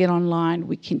able to get online.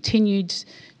 We continued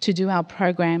to do our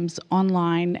programs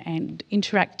online and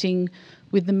interacting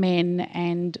with the men,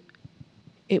 and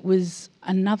it was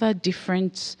another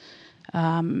different,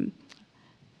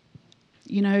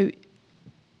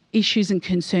 issues and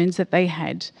concerns that they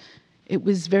had. It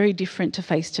was very different to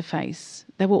face.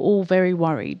 They were all very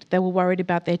worried. They were worried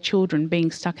about their children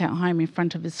being stuck at home in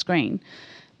front of a screen.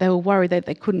 They were worried that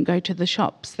they couldn't go to the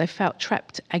shops. They felt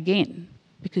trapped again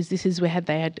because this is where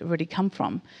they had already come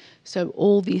from. So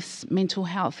all these mental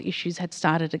health issues had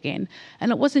started again.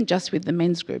 And it wasn't just with the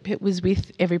men's group, it was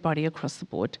with everybody across the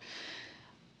board.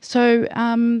 So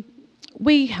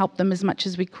we helped them as much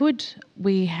as we could.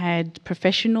 We had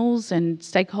professionals and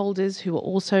stakeholders who were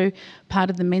also part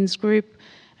of the men's group,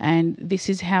 and this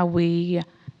is how we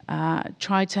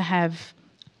tried to have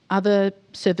other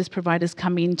service providers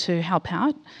come in to help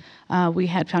out. We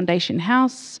had Foundation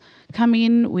House come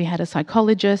in, we had a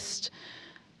psychologist,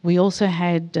 we also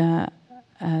had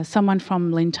someone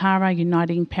from Lintara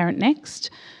Uniting Parent Next,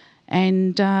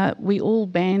 and we all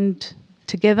band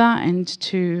together and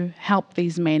to help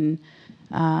these men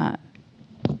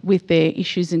with their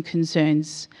issues and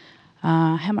concerns.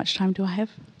 How much time do I have?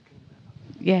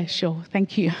 Yeah, sure,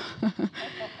 thank you.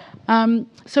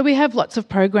 So we have lots of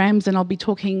programs, and I'll be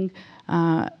talking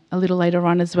a little later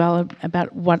on as well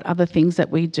about what other things that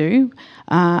we do.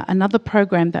 Another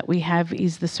program that we have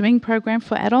is the swimming program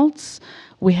for adults.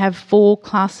 We have 4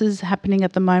 classes happening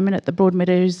at the moment at the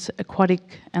Broadmeadows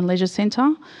Aquatic and Leisure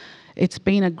Centre. It's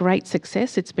been a great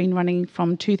success. It's been running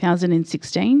from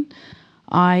 2016.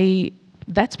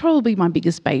 That's probably my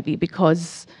biggest baby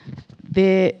because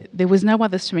there was no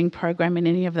other swimming program in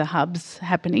any of the hubs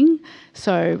happening.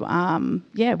 So,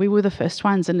 yeah, we were the first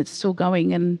ones, and it's still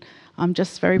going, and I'm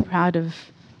just very proud of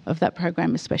that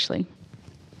program especially.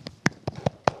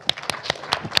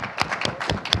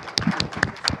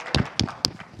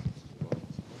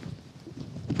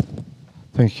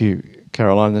 Thank you,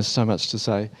 Caroline. There's so much to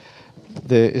say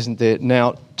there, isn't there?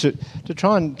 Now, to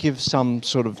try and give some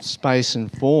sort of space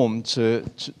and form to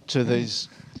these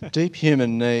deep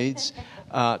human needs,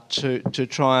 to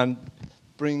try and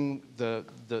bring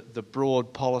the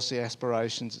broad policy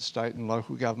aspirations at state and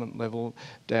local government level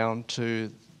down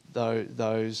to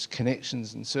those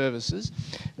connections and services,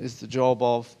 is the job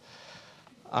of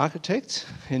architects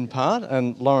in part,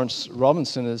 and Laurence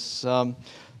Robinson is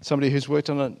somebody who's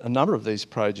worked on a number of these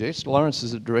projects. Laurence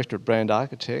is a director of Brand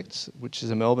Architects, which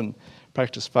is a Melbourne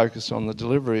practice focused on the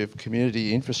delivery of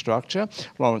community infrastructure.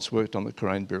 Laurence worked on the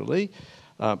Coraine-Burley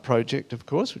project, of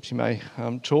course, which you may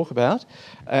talk about.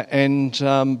 And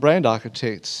Brand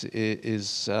Architects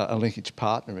is a linkage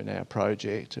partner in our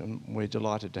project, and we're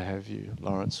delighted to have you,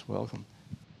 Laurence. Welcome.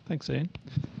 Thanks, Ian.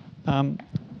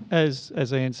 As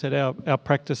Ian said, our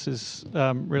practice is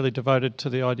really devoted to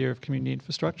the idea of community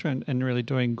infrastructure and really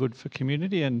doing good for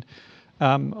community. And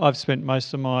I've spent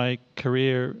most of my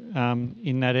career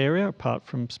in that area, apart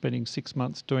from spending 6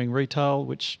 months doing retail,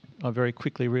 which I very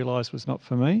quickly realised was not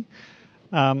for me.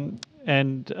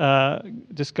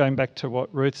 Just going back to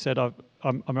what Ruth said, I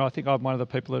think I'm one of the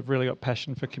people that have really got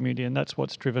passion for community, and that's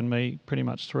what's driven me pretty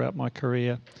much throughout my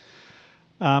career.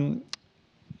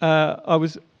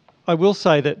 I will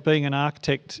say that being an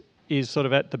architect is sort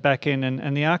of at the back end,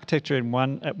 and the architecture at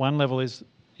one level is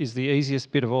the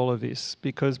easiest bit of all of this,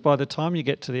 because by the time you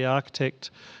get to the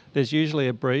architect, there's usually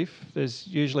a brief, there's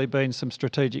usually been some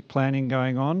strategic planning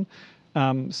going on,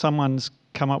 someone's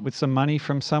come up with some money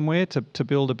from somewhere to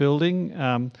build a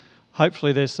building.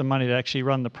 Hopefully there's some money to actually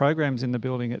run the programs in the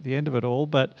building at the end of it all,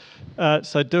 but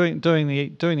so doing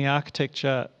the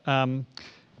architecture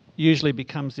usually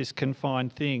becomes this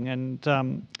confined thing,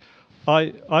 and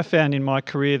I found in my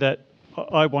career that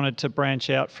I wanted to branch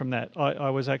out from that. I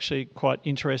was actually quite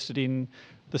interested in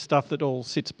the stuff that all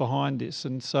sits behind this,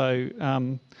 and so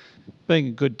being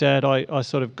a good dad, I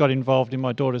sort of got involved in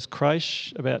my daughter's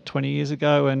creche about 20 years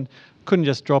ago, and couldn't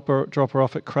just drop her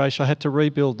off at creche. I had to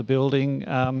rebuild the building.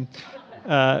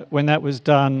 When that was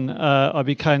done, I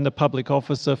became the public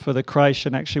officer for the creche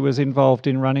and actually was involved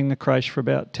in running the creche for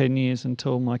about 10 years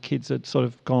until my kids had sort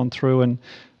of gone through and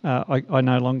I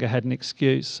no longer had an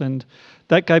excuse. And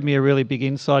that gave me a really big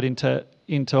insight into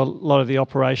a lot of the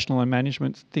operational and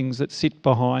management things that sit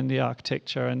behind the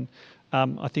architecture. And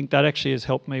I think that actually has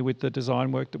helped me with the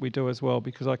design work that we do as well,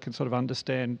 because I can sort of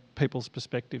understand people's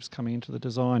perspectives coming into the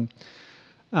design.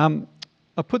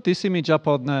 I put this image up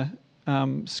on the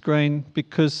screen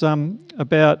because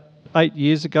about 8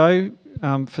 years ago,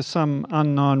 for some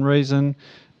unknown reason,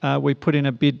 we put in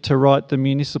a bid to write the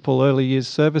municipal early years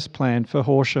service plan for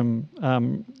Horsham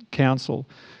Council.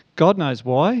 God knows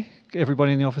why.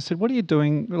 Everybody in the office said, "What are you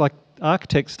doing? Like,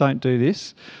 architects don't do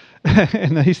this."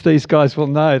 And these guys will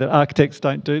know that architects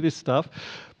don't do this stuff.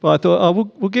 But I thought,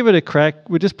 oh, we'll give it a crack.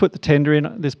 We'll just put the tender in.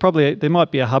 There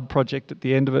might be a hub project at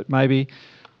the end of it, maybe.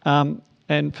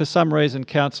 And for some reason,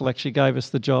 council actually gave us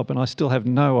the job, and I still have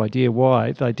no idea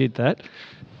why they did that.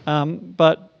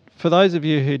 But for those of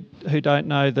you who don't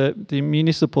know, the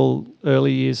municipal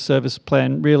early years service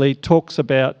plan really talks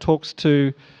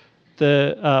to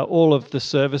all of the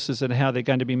services and how they're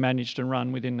going to be managed and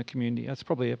run within the community. That's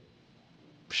probably a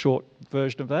short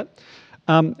version of that.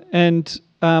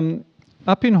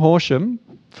 Up in Horsham,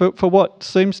 for what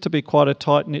seems to be quite a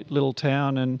tight-knit little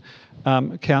town and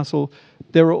council,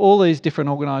 there are all these different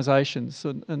organisations,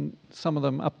 and some of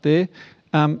them up there.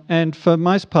 And for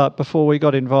most part, before we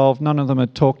got involved, none of them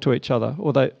had talked to each other,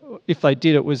 or if they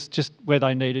did, it was just where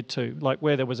they needed to, like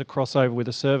where there was a crossover with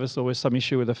a service or with some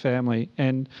issue with a family.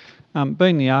 And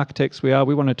being the architects we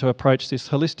wanted to approach this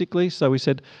holistically, so we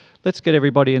said, let's get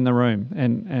everybody in the room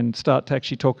and start to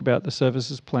actually talk about the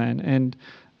services plan. And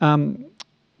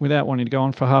without wanting to go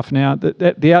on for half an hour,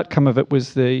 the outcome of it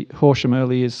was the Horsham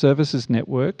Early Years Services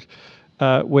Network,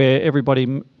 where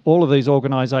all of these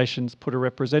organisations put a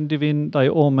representative in.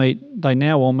 They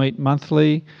now all meet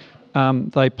monthly.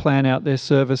 They plan out their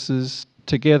services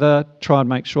together, try and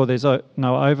make sure there's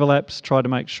no overlaps, try to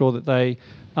make sure that they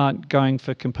aren't going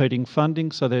for competing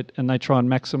funding, and they try and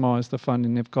maximise the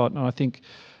funding they've got. And I think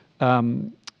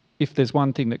if there's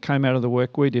one thing that came out of the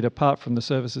work we did, apart from the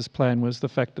services plan, was the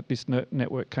fact that this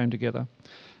network came together.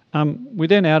 We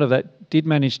then, out of that, did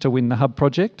manage to win the hub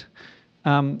project.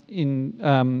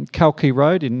 in Kalki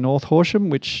Road in North Horsham,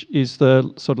 which is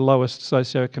the sort of lowest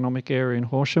socioeconomic area in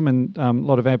Horsham, and a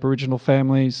lot of Aboriginal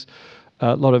families,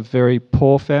 a lot of very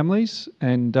poor families.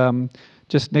 And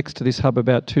just next to this hub,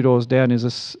 about 2 doors down, is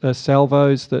a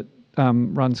Salvo's that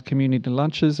runs community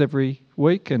lunches every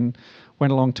week, and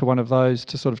went along to one of those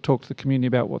to sort of talk to the community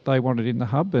about what they wanted in the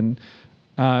hub, and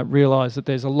realised that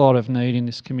there's a lot of need in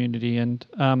this community. And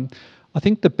I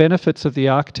think the benefits of the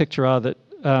architecture are that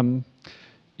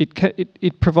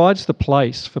it provides the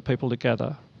place for people to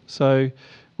gather. So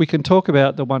we can talk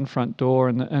about the one front door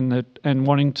and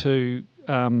wanting to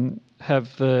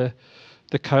have the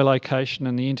co-location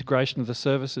and the integration of the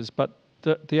services, but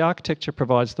the architecture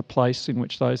provides the place in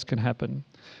which those can happen.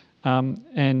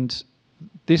 And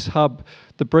this hub,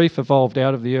 the brief evolved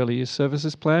out of the early years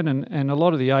services plan, and a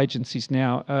lot of the agencies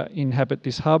now inhabit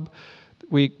this hub.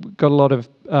 We got a lot of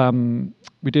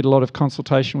we did a lot of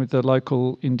consultation with the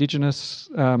local Indigenous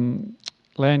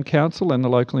Land Council and the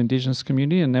local Indigenous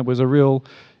community, and there was a real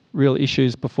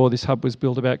issues before this hub was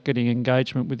built about getting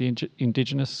engagement with the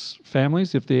Indigenous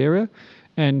families of the area.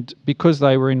 And because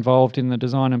they were involved in the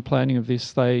design and planning of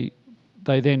this, they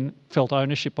then felt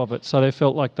ownership of it. So they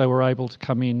felt like they were able to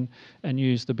come in and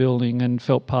use the building and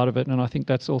felt part of it. And I think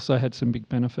that's also had some big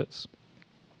benefits.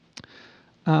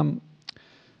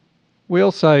 We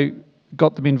also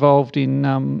got them involved in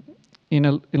a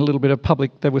little bit of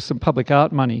public. There was some public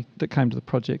art money that came to the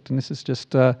project, and this is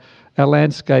just our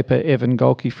landscaper Evan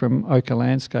Golke from Ochre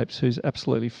Landscapes, who's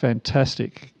absolutely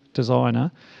fantastic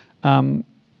designer.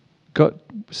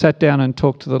 Sat down and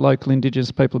talked to the local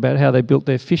Indigenous people about how they built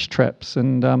their fish traps,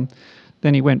 and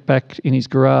then he went back in his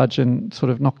garage and sort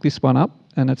of knocked this one up,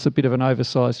 and it's a bit of an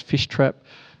oversized fish trap.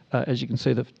 As you can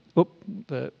see,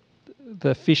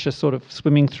 the fish are sort of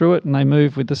swimming through it, and they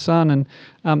move with the sun. And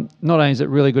not only is it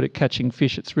really good at catching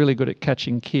fish, it's really good at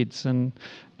catching kids. And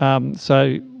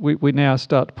so we now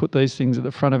start to put these things at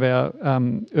the front of our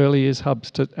early years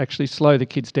hubs to actually slow the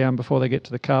kids down before they get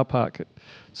to the car park.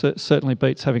 So it certainly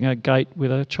beats having a gate with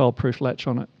a child-proof latch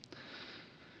on it.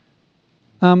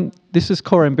 This is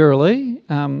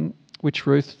Corambirali, which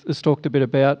Ruth has talked a bit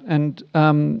about. And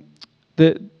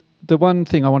the one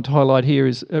thing I want to highlight here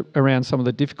is around some of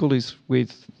the difficulties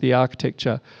with the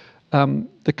architecture.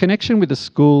 The connection with the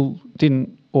school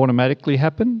didn't automatically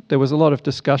happen. There was a lot of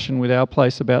discussion with our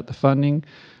place about the funding.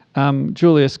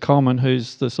 Julius Coleman,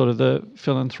 who's the sort of the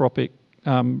philanthropic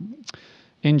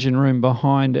engine room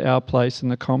behind our place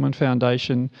and the Coleman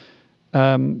Foundation,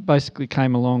 basically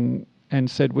came along and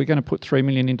said, we're going to put $3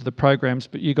 million into the programs,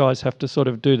 but you guys have to sort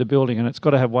of do the building, and it's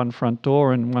got to have one front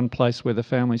door and one place where the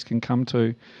families can come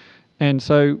to. And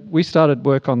so we started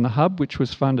work on the hub, which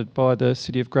was funded by the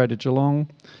City of Greater Geelong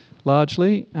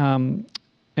largely.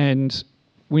 And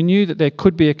we knew that there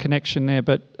could be a connection there,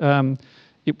 but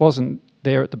it wasn't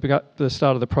there at the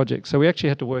start of the project. So we actually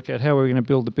had to work out how we were going to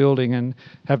build the building and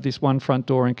have this one front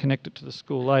door and connect it to the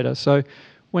school later. So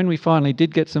when we finally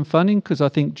did get some funding, because I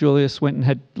think Julius went and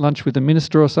had lunch with the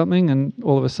minister or something, and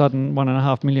all of a sudden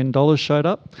 $1.5 million showed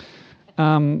up.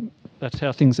 That's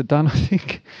how things are done, I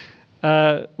think.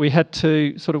 We had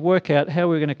to sort of work out how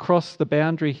we were going to cross the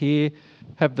boundary here,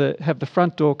 have the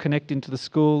front door connect into the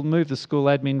school, move the school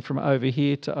admin from over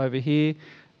here to over here.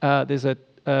 There's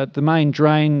the main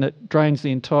drain that drains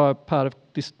the entire part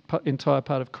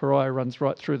of Corio runs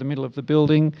right through the middle of the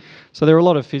building. So there are a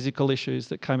lot of physical issues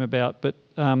that came about, but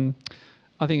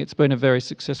I think it's been a very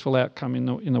successful outcome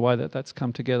in the way that that's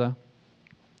come together.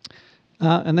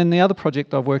 And then the other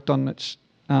project I've worked on, which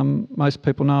most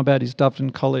people know about, is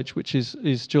Doveton College, which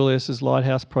is Julius's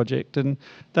lighthouse project, and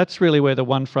that's really where the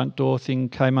one front door thing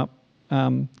came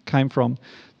from.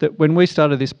 That when we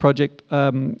started this project,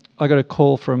 I got a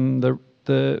call from the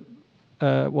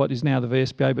what is now the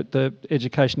VSBA, but the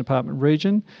Education Department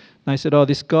region. And they said, oh,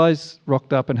 this guy's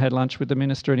rocked up and had lunch with the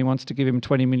minister and he wants to give him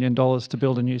 $20 million to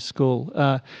build a new school.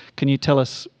 Can you tell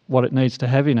us what it needs to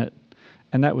have in it?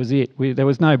 And that was it. There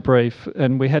was no brief,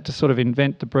 and we had to sort of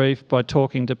invent the brief by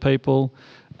talking to people.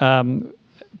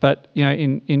 But you know,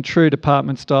 in true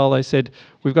department style, they said,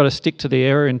 we've got to stick to the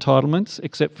area entitlements,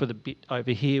 except for the bit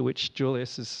over here, which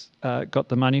Julius has got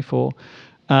the money for.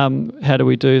 How do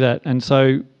we do that? And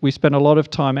so we spent a lot of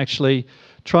time actually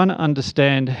trying to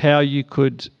understand how you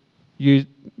could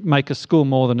make a school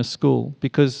more than a school,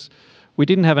 because we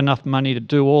didn't have enough money to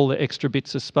do all the extra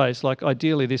bits of space. Like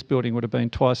ideally this building would have been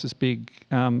twice as big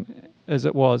as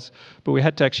it was, but we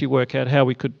had to actually work out how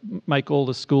we could make all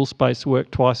the school space work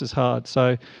twice as hard.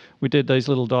 So we did these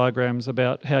little diagrams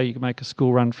about how you could make a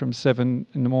school run from 7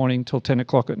 in the morning till 10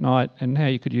 o'clock at night, and how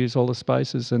you could use all the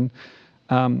spaces. And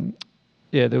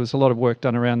there was a lot of work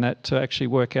done around that to actually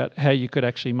work out how you could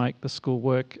actually make the school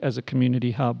work as a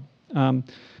community hub. And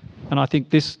I think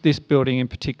this building in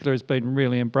particular has been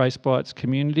really embraced by its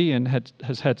community and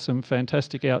has had some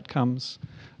fantastic outcomes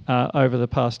over the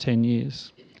past 10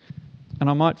 years. And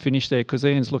I might finish there because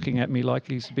Ian's looking at me like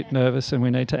he's a bit nervous and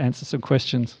we need to answer some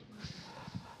questions.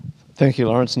 Thank you,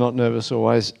 Laurence. Not nervous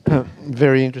always.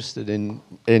 Very interested in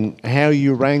how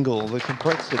you wrangle the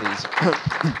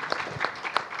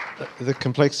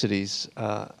complexities,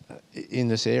 in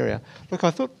this area. Look,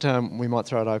 I thought we might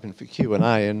throw it open for Q&A,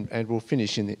 and we'll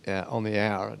finish on the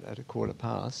hour at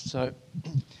 1:15. So,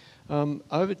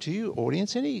 over to you,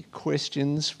 audience. Any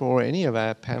questions for any of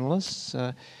our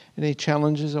panellists? Any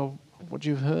challenges of what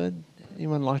you've heard?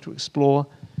 Anyone like to explore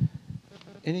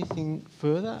anything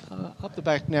further? Up the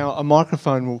back now, a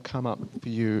microphone will come up for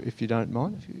you if you don't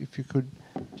mind. If you could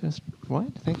just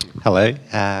wait. Thank you. Hello,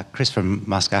 Chris from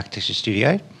Musk Architecture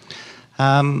Studio.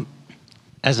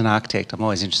 As an architect, I'm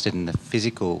always interested in the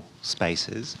physical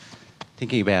spaces.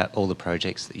 Thinking about all the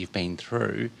projects that you've been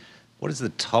through, what is the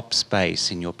top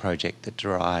space in your project that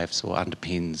drives or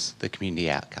underpins the community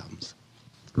outcomes?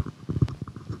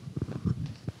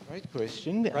 Great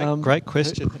question. Great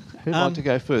question. Who'd like to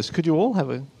go first? Could you all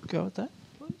have a go at that,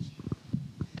 please?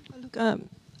 Look,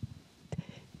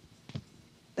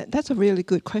 that's a really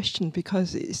good question,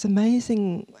 because it's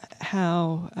amazing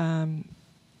how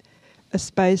a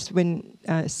space, when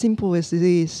simple as it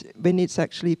is, when it's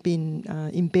actually been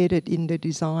embedded in the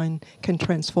design, can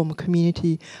transform a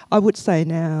community. I would say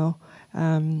now,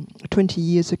 20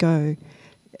 years ago,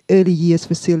 early years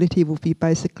facility would be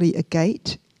basically a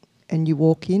gate, and you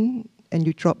walk in and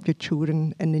you drop your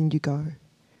children and then you go.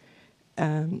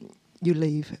 You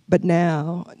leave. But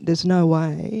now there's no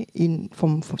way,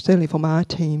 certainly from our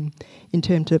team, in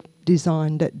terms of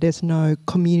design, that there's no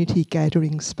community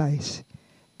gathering space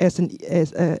as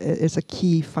a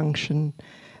key function,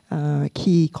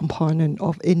 key component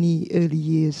of any early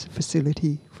years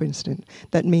facility, for instance.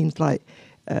 That means like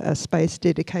a space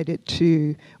dedicated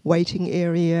to waiting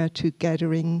area, to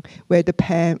gathering, where the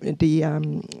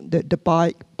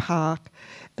bike park.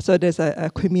 So there's a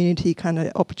community kind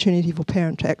of opportunity for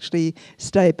parents to actually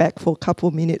stay back for a couple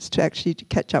of minutes to actually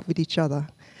catch up with each other.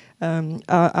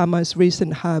 Our most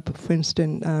recent hub, for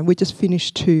instance, we just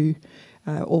finished 2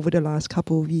 over the last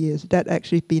couple of years. That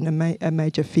actually been a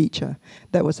major feature.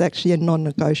 That was actually a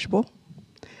non-negotiable.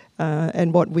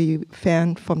 And what we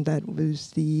found from that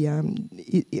was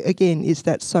is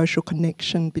that social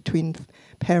connection between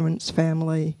parents,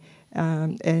 family,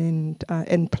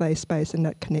 and play space, and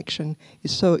that connection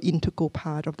is so integral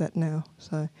part of that now.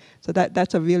 So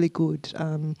that's a really good,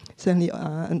 certainly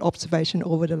an observation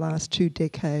over the last 2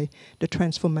 decades, the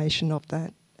transformation of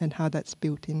that and how that's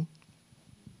built in.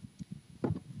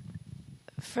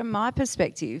 From my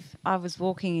perspective, I was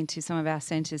walking into some of our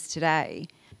centres today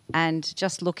and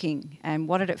just looking, and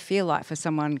what did it feel like for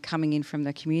someone coming in from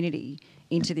the community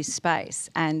into this space?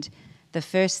 And the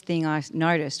first thing I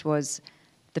noticed was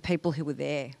the people who were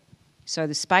there. So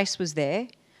the space was there,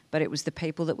 but it was the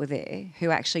people that were there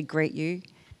who actually greet you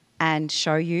and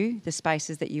show you the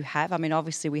spaces that you have. I mean,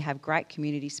 obviously we have great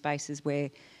community spaces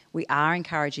where we are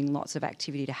encouraging lots of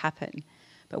activity to happen.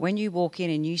 But when you walk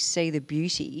in and you see the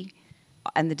beauty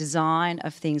and the design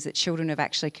of things that children have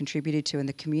actually contributed to and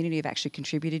the community have actually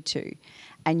contributed to,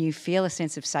 and you feel a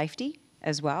sense of safety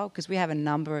as well, because we have a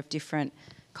number of different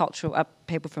cultural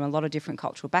people from a lot of different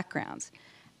cultural backgrounds,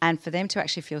 and for them to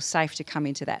actually feel safe to come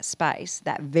into that space,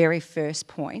 that very first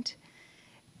point,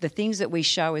 the things that we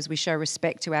show is we show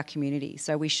respect to our community.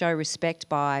 So we show respect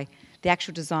by the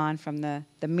actual design from the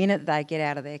minute they get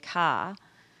out of their car.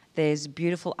 There's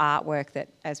beautiful artwork that,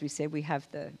 as we said, we have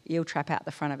the eel trap out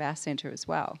the front of our centre as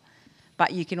well.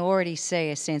 But you can already see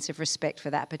a sense of respect for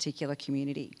that particular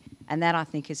community. And that, I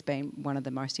think, has been one of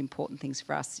the most important things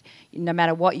for us. No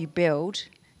matter what you build,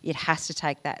 it has to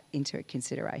take that into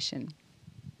consideration.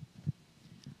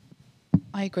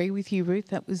 I agree with you, Ruth.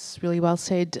 That was really well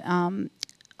said.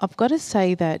 I've got to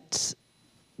say that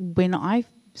when I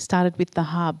started with the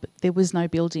hub, there was no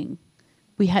building.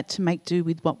 We had to make do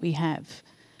with what we have.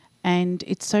 And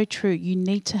it's so true. You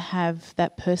need to have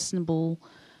that personable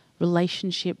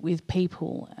relationship with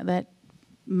people, that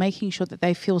making sure that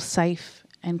they feel safe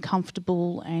and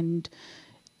comfortable and,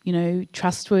 you know,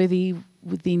 trustworthy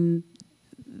within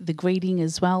the greeting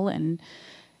as well. And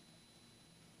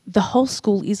the whole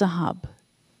school is a hub.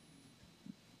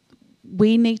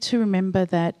 We need to remember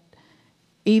that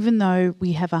even though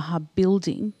we have a hub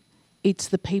building, it's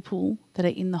the people that are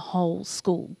in the whole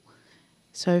school.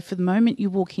 So for the moment you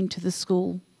walk into the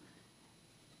school,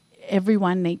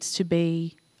 everyone needs to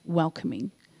be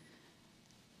welcoming.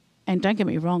 And don't get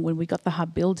me wrong, when we got the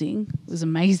hub building, it was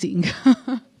amazing.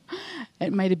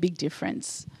 It made a big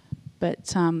difference.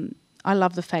 But I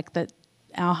love the fact that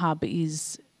our hub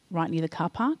is right near the car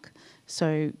park,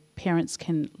 so parents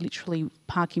can literally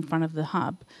park in front of the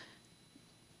hub,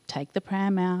 take the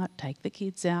pram out, take the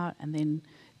kids out, and then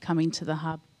come into the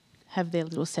hub, have their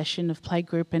little session of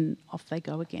playgroup, and off they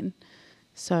go again.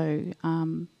 So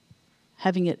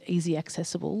having it easy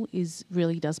accessible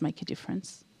really does make a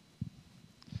difference.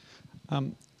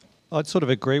 I'd sort of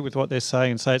agree with what they're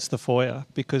saying and say it's the foyer,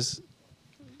 because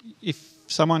if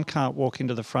someone can't walk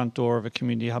into the front door of a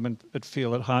community hub and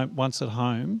feel at home, once at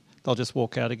home, they'll just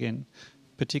walk out again,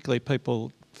 particularly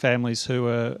families who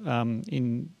are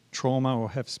in trauma or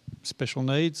have special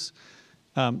needs.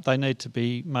 They need to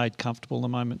be made comfortable the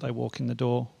moment they walk in the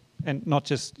door, and not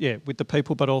just with the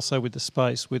people, but also with the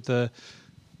space, with the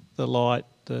light,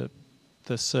 the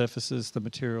surfaces, the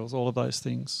materials, all of those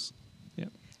things. Yeah,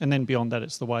 and then beyond that,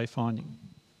 it's the wayfinding.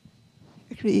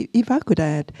 Actually, if I could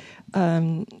add,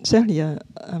 certainly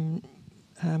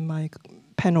my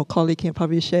panel colleague can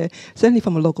probably share, certainly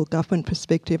from a local government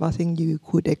perspective, I think you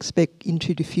could expect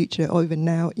into the future, or even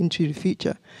now into the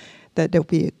future, that there'll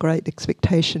be a great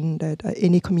expectation that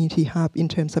any community hub, in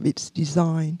terms of its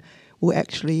design, will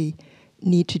actually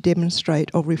need to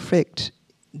demonstrate or reflect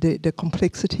the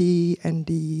complexity and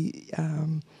the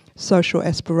social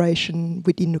aspiration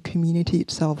within the community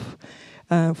itself.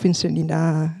 For instance, in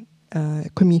our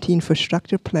community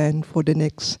infrastructure plan for the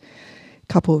next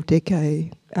couple of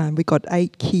decades, we got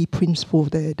 8 key principles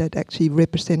there that actually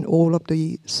represent all of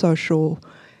the social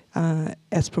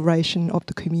aspiration of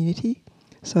the community.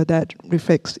 So that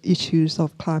reflects issues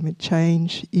of climate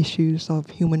change, issues of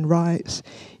human rights,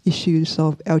 issues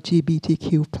of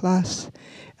LGBTQ+,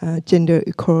 gender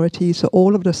equality. So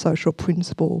all of the social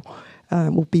principles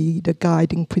will be the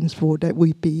guiding principle that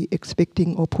we'd be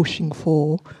expecting or pushing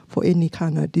for any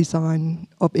kind of design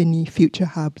of any future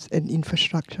hubs and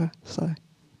infrastructure. So,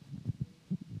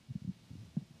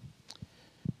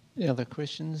 any other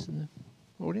questions in the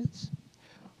audience?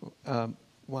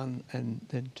 One and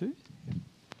then two.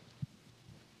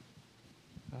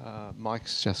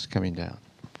 Mike's just coming down.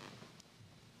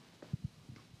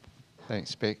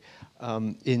 Thanks, Beck.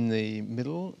 In the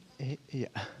middle, yeah.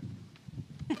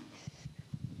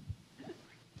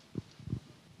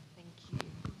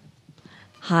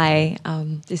 Hi,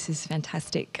 this is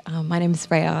fantastic. My name is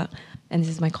Freya, and this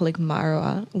is my colleague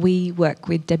Mara. We work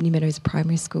with Broadmeadows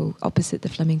Primary School opposite the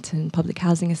Flemington Public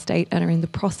Housing Estate and are in the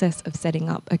process of setting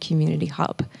up a community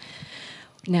hub.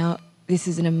 Now, this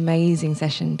is an amazing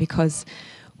session because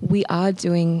we are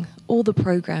doing all the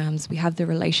programs, we have the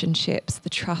relationships, the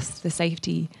trust, the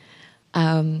safety,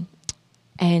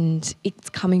 and it's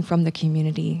coming from the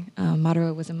community.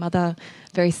 Mara was a mother,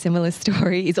 very similar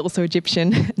story, is also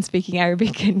Egyptian and speaking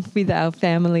Arabic and with our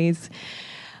families.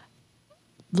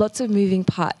 Lots of moving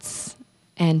parts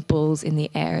and balls in the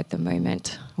air at the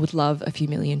moment. Would love a few $1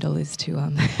 million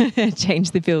to change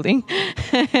the building.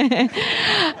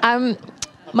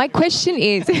 My question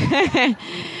is,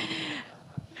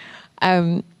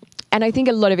 and I think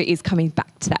a lot of it is coming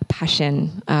back to that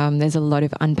passion. There's a lot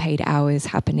of unpaid hours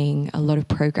happening, a lot of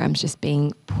programs just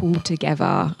being pulled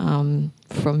together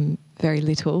from very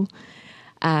little.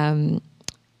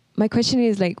 My question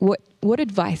is, like, what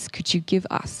advice could you give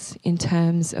us in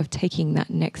terms of taking that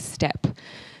next step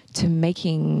to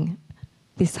making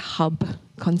this hub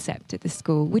concept at the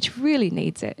school, which really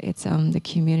needs it? It's the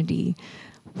community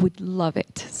would love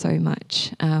it so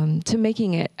much, to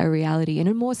making it a reality in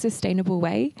a more sustainable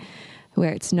way,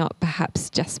 where it's not perhaps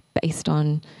just based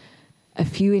on a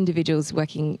few individuals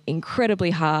working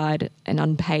incredibly hard and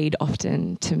unpaid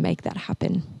often to make that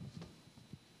happen.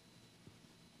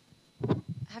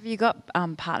 Have you got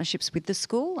partnerships with the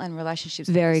school and relationships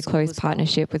with Very the school? close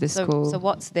partnership with the school. So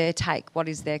what's their take? What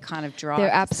is their kind of drive? They're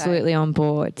absolutely on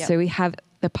board. Yep. So we have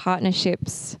the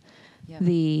partnerships,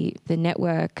 the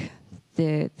network,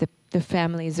 the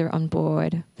families are on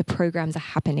board, the programs are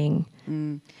happening.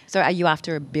 So are you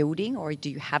after a building, or do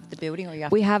you have the building, or you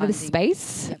have? We have the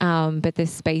space, but the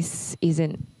space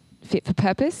isn't fit for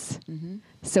purpose.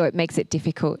 So it makes it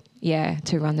difficult,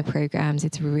 to run the programs.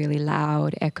 It's really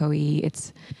loud, echoey.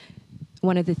 It's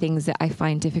one of the things that I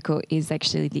find difficult is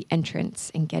actually the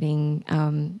entrance and getting,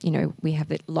 we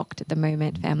have it locked at the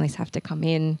moment. Families have to come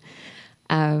in.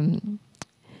 And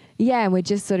we're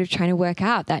just sort of trying to work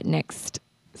out that next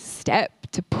step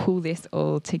to pull this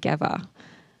all together.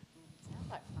 Sounds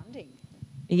like funding.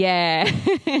 Yeah.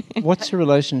 What's the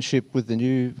relationship with the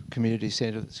new community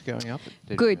centre that's going up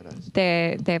at Good.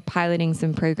 Broadmeadows? They're piloting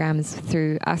some programs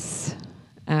through us,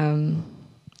 and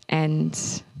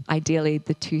ideally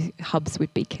the two hubs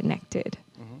would be connected.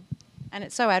 And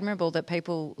it's so admirable that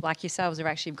people like yourselves have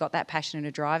actually got that passion and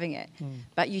are driving it.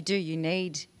 But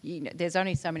there's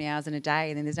only so many hours in a day,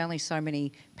 and then there's only so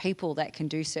many people that can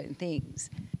do certain things.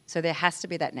 So there has to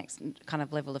be that next kind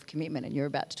of level of commitment, and you're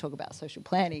about to talk about social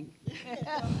planning.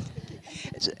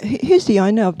 Who's the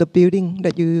owner of the building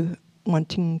that you're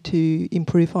wanting to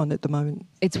improve on at the moment?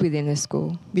 It's within the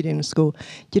school. Within the school.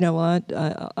 Do you know what?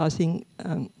 I think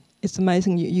it's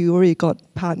amazing. You already got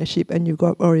partnership, and you've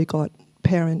already got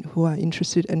parents who are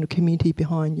interested and the community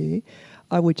behind you.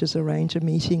 I would just arrange a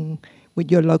meeting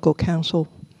with your local council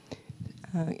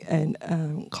and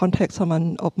contact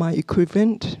someone of my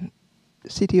equivalent,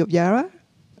 City of Yarra.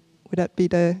 Would that be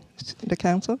the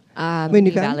council?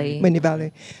 Moonee Valley. Moonee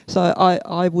Valley. So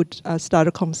I would start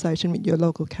a conversation with your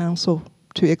local council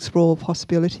to explore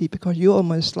possibility, because you're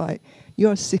almost like,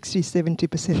 you're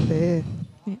 60-70% there.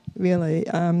 Really.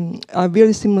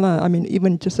 Really similar. I mean,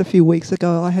 even just a few weeks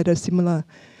ago, I had a similar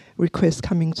request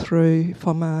coming through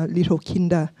from a little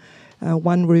kinder,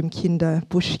 one-room kinder,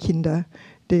 bush kinder.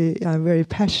 They are very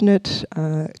passionate,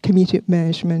 community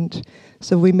management.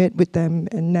 So we met with them,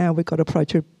 and now we've got a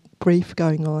project brief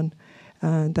going on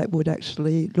that would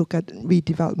actually look at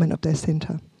redevelopment of their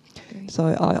centre. So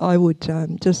I would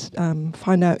just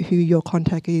find out who your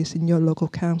contact is in your local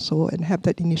council and have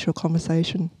that initial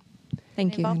conversation.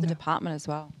 Thank you. Involve the department as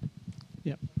well.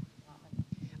 Yep.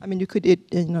 I mean, you could,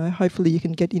 hopefully you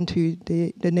can get into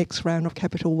the next round of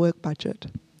capital work budget.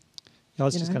 I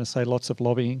was just going to say lots of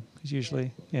lobbying is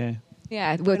usually, yeah.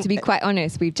 Yeah, well, to be quite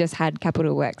honest, we've just had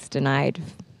capital works denied,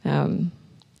 and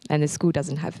the school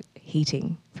doesn't have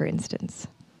heating, for instance.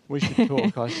 We should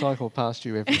talk. I cycle past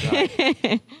you every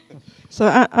day. So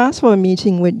ask for a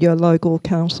meeting with your local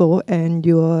council and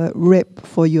your rep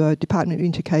for your Department of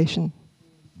Education.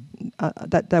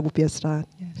 That would be a start.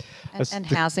 Yeah. And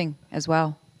housing as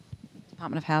well.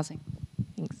 Department of Housing.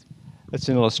 Thanks. It's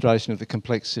an illustration of the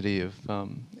complexity of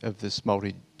this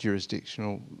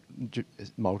multi-jurisdictional,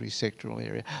 multi-sectoral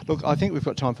area. Look, I think we've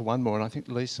got time for one more, and I think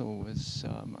Lisa was...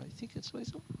 I think it's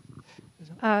Lisa.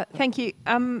 Thank you.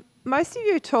 Most of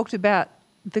you talked about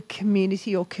the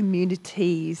community or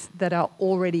communities that are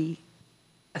already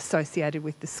associated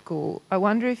with the school. I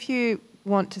wonder if you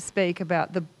want to speak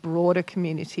about the broader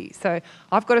community. So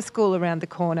I've got a school around the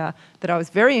corner that I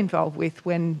was very involved with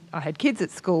when I had kids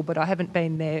at school, but I haven't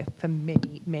been there for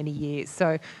many, many years.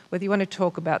 So whether you want to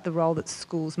talk about the role that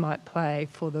schools might play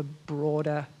for the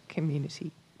broader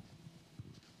community.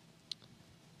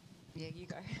 Yeah, you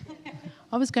go.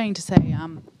 I was going to say,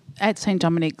 at St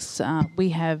Dominic's, we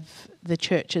have the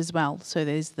church as well. So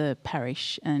there's the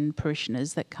parish and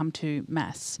parishioners that come to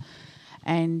Mass.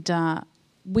 And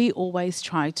we always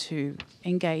try to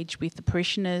engage with the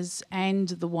parishioners and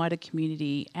the wider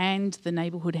community and the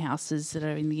neighbourhood houses that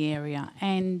are in the area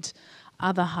and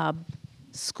other hub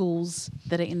schools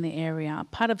that are in the area.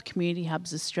 Part of Community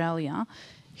Hubs Australia,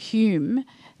 Hume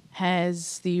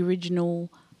has the original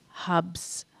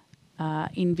hubs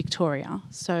in Victoria.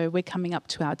 So we're coming up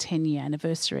to our 10-year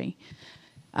anniversary.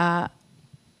 When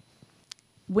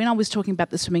I was talking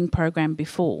about the swimming program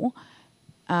before,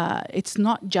 it's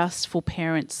not just for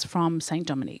parents from St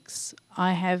Dominic's.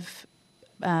 I have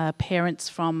parents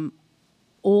from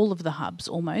all of the hubs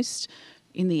almost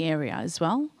in the area as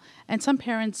well. And some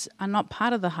parents are not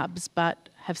part of the hubs but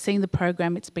have seen the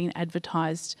program, it's been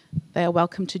advertised, they are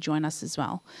welcome to join us as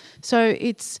well. So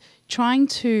it's trying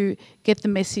to get the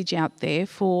message out there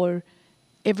for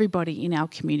everybody in our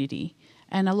community.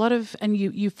 And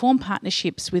you form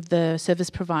partnerships with the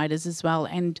service providers as well,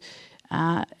 and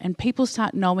people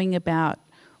start knowing about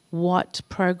what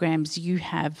programs you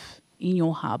have in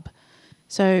your hub.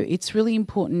 So it's really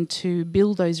important to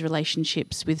build those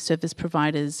relationships with service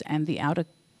providers and the outer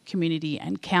community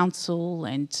and council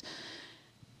and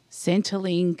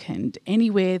Centrelink and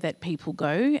anywhere that people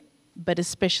go, but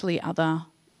especially other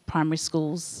primary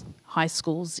schools, high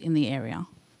schools in the area.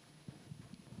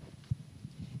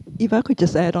 If I could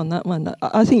just add on that one,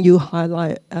 I think you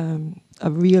highlight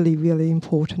a really, really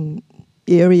important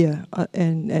area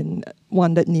and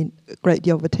one that needs a great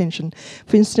deal of attention.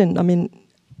 For instance, I mean,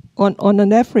 on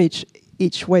an average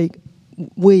each week,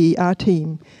 our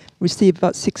team, receive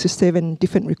about 6 or 7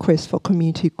 different requests for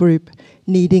community group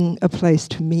needing a place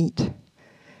to meet.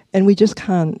 And we just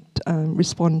can't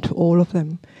respond to all of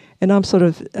them. And I'm sort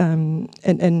of,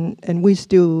 and we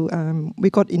still, we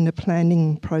got in the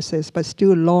planning process, but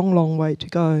still a long, long way to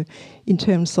go in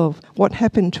terms of what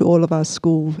happened to all of our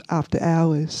schools after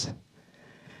hours.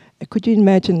 Could you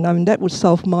imagine, I mean, that would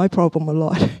solve my problem a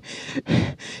lot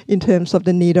in terms of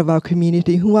the need of our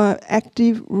community who are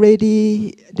active,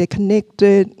 ready, they're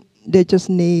connected, they just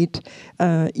need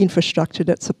infrastructure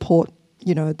that support,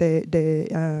 you know,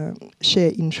 their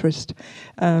shared interest.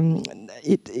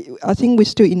 I think we're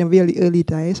still in the really early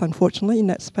days, unfortunately, in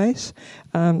that space.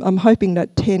 I'm hoping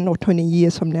that 10 or 20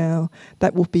 years from now,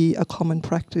 that will be a common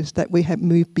practice, that we have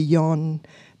moved beyond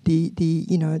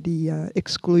the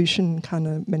exclusion kind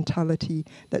of mentality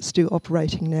that's still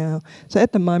operating now. So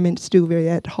at the moment, it's still very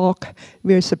ad hoc,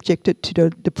 very subjected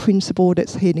to the principal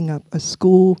that's heading up a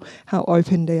school, how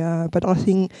open they are. But I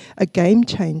think a game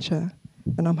changer,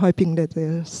 and I'm hoping that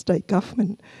the state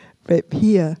government rep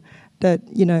here, that,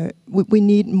 you know, we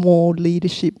need more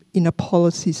leadership in a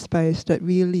policy space that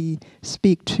really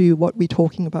speak to what we're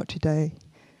talking about today.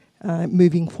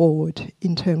 Moving forward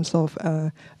in terms of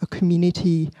a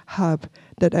community hub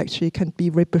that actually can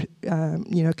be,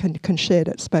 can share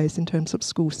that space in terms of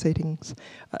school settings.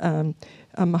 I'm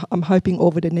hoping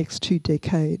over the next 2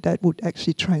 decades that would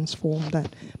actually transform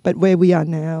that. But where we are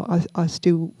now, I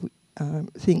still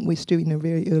think we're still in the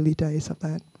very early days of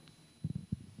that.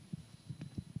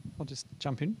 I'll just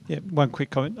jump in. Yeah, one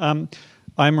quick comment.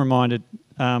 I'm reminded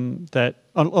that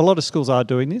a lot of schools are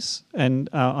doing this, and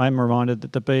I'm reminded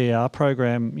that the BER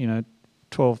program,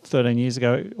 12, 13 years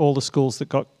ago, all the schools that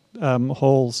got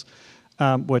halls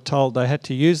were told they had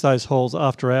to use those halls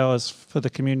after hours for the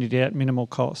community at minimal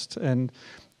cost. And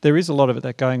there is a lot of it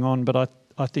that going on, but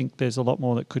I think there's a lot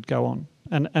more that could go on.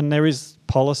 And there is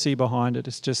policy behind it.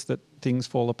 It's just that things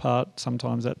fall apart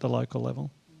sometimes at the local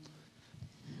level.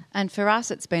 And for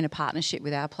us, it's been a partnership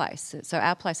with Our Place. So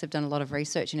Our Place have done a lot of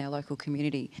research in our local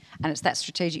community, and it's that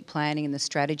strategic planning and the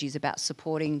strategies about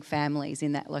supporting families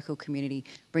in that local community,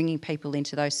 bringing people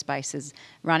into those spaces,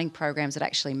 running programs that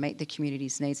actually meet the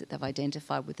community's needs that they've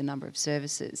identified with the number of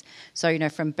services. So,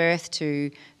 from birth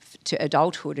to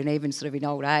adulthood and even sort of in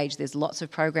old age, there's lots of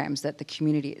programs that the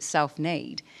community itself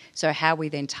need. So how we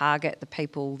then target the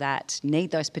people that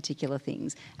need those particular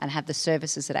things and have the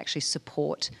services that actually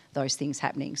support those things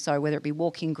happening. So whether it be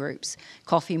walking groups,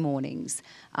 coffee mornings,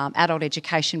 adult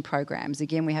education programs.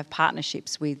 Again, we have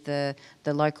partnerships with the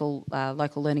local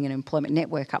learning and employment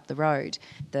network up the road,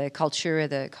 the Cultura,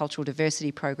 the cultural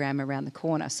diversity program around the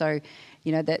corner. So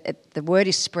the word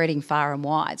is spreading far and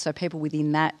wide. So people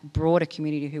within that broader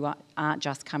community who aren't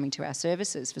just coming to our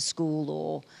services for school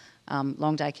or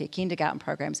long day care kindergarten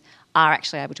programs are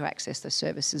actually able to access those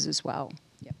services as well.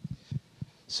 Yep.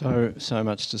 So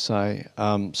much to say.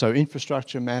 So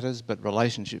infrastructure matters, but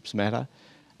relationships matter,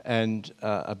 and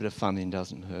a bit of funding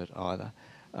doesn't hurt either.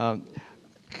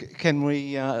 Can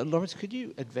we, Laurence, could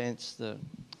you advance the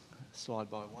slide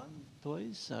by one,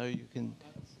 please, so you can...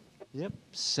 Yep,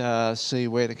 see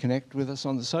where to connect with us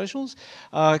on the socials.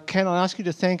 Can I ask you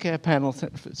to thank our panel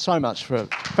so much for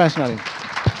fascinating.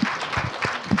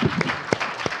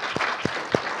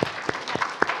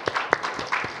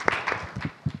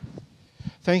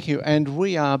 Thank you, and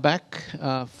we are back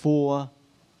for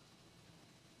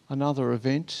another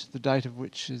event, the date of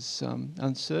which is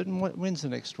uncertain. When's the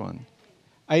next one?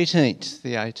 18th,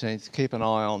 the 18th. Keep an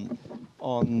eye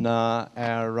on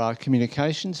our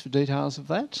communications for details of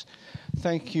that.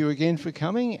 Thank you again for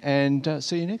coming, and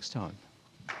see you next time.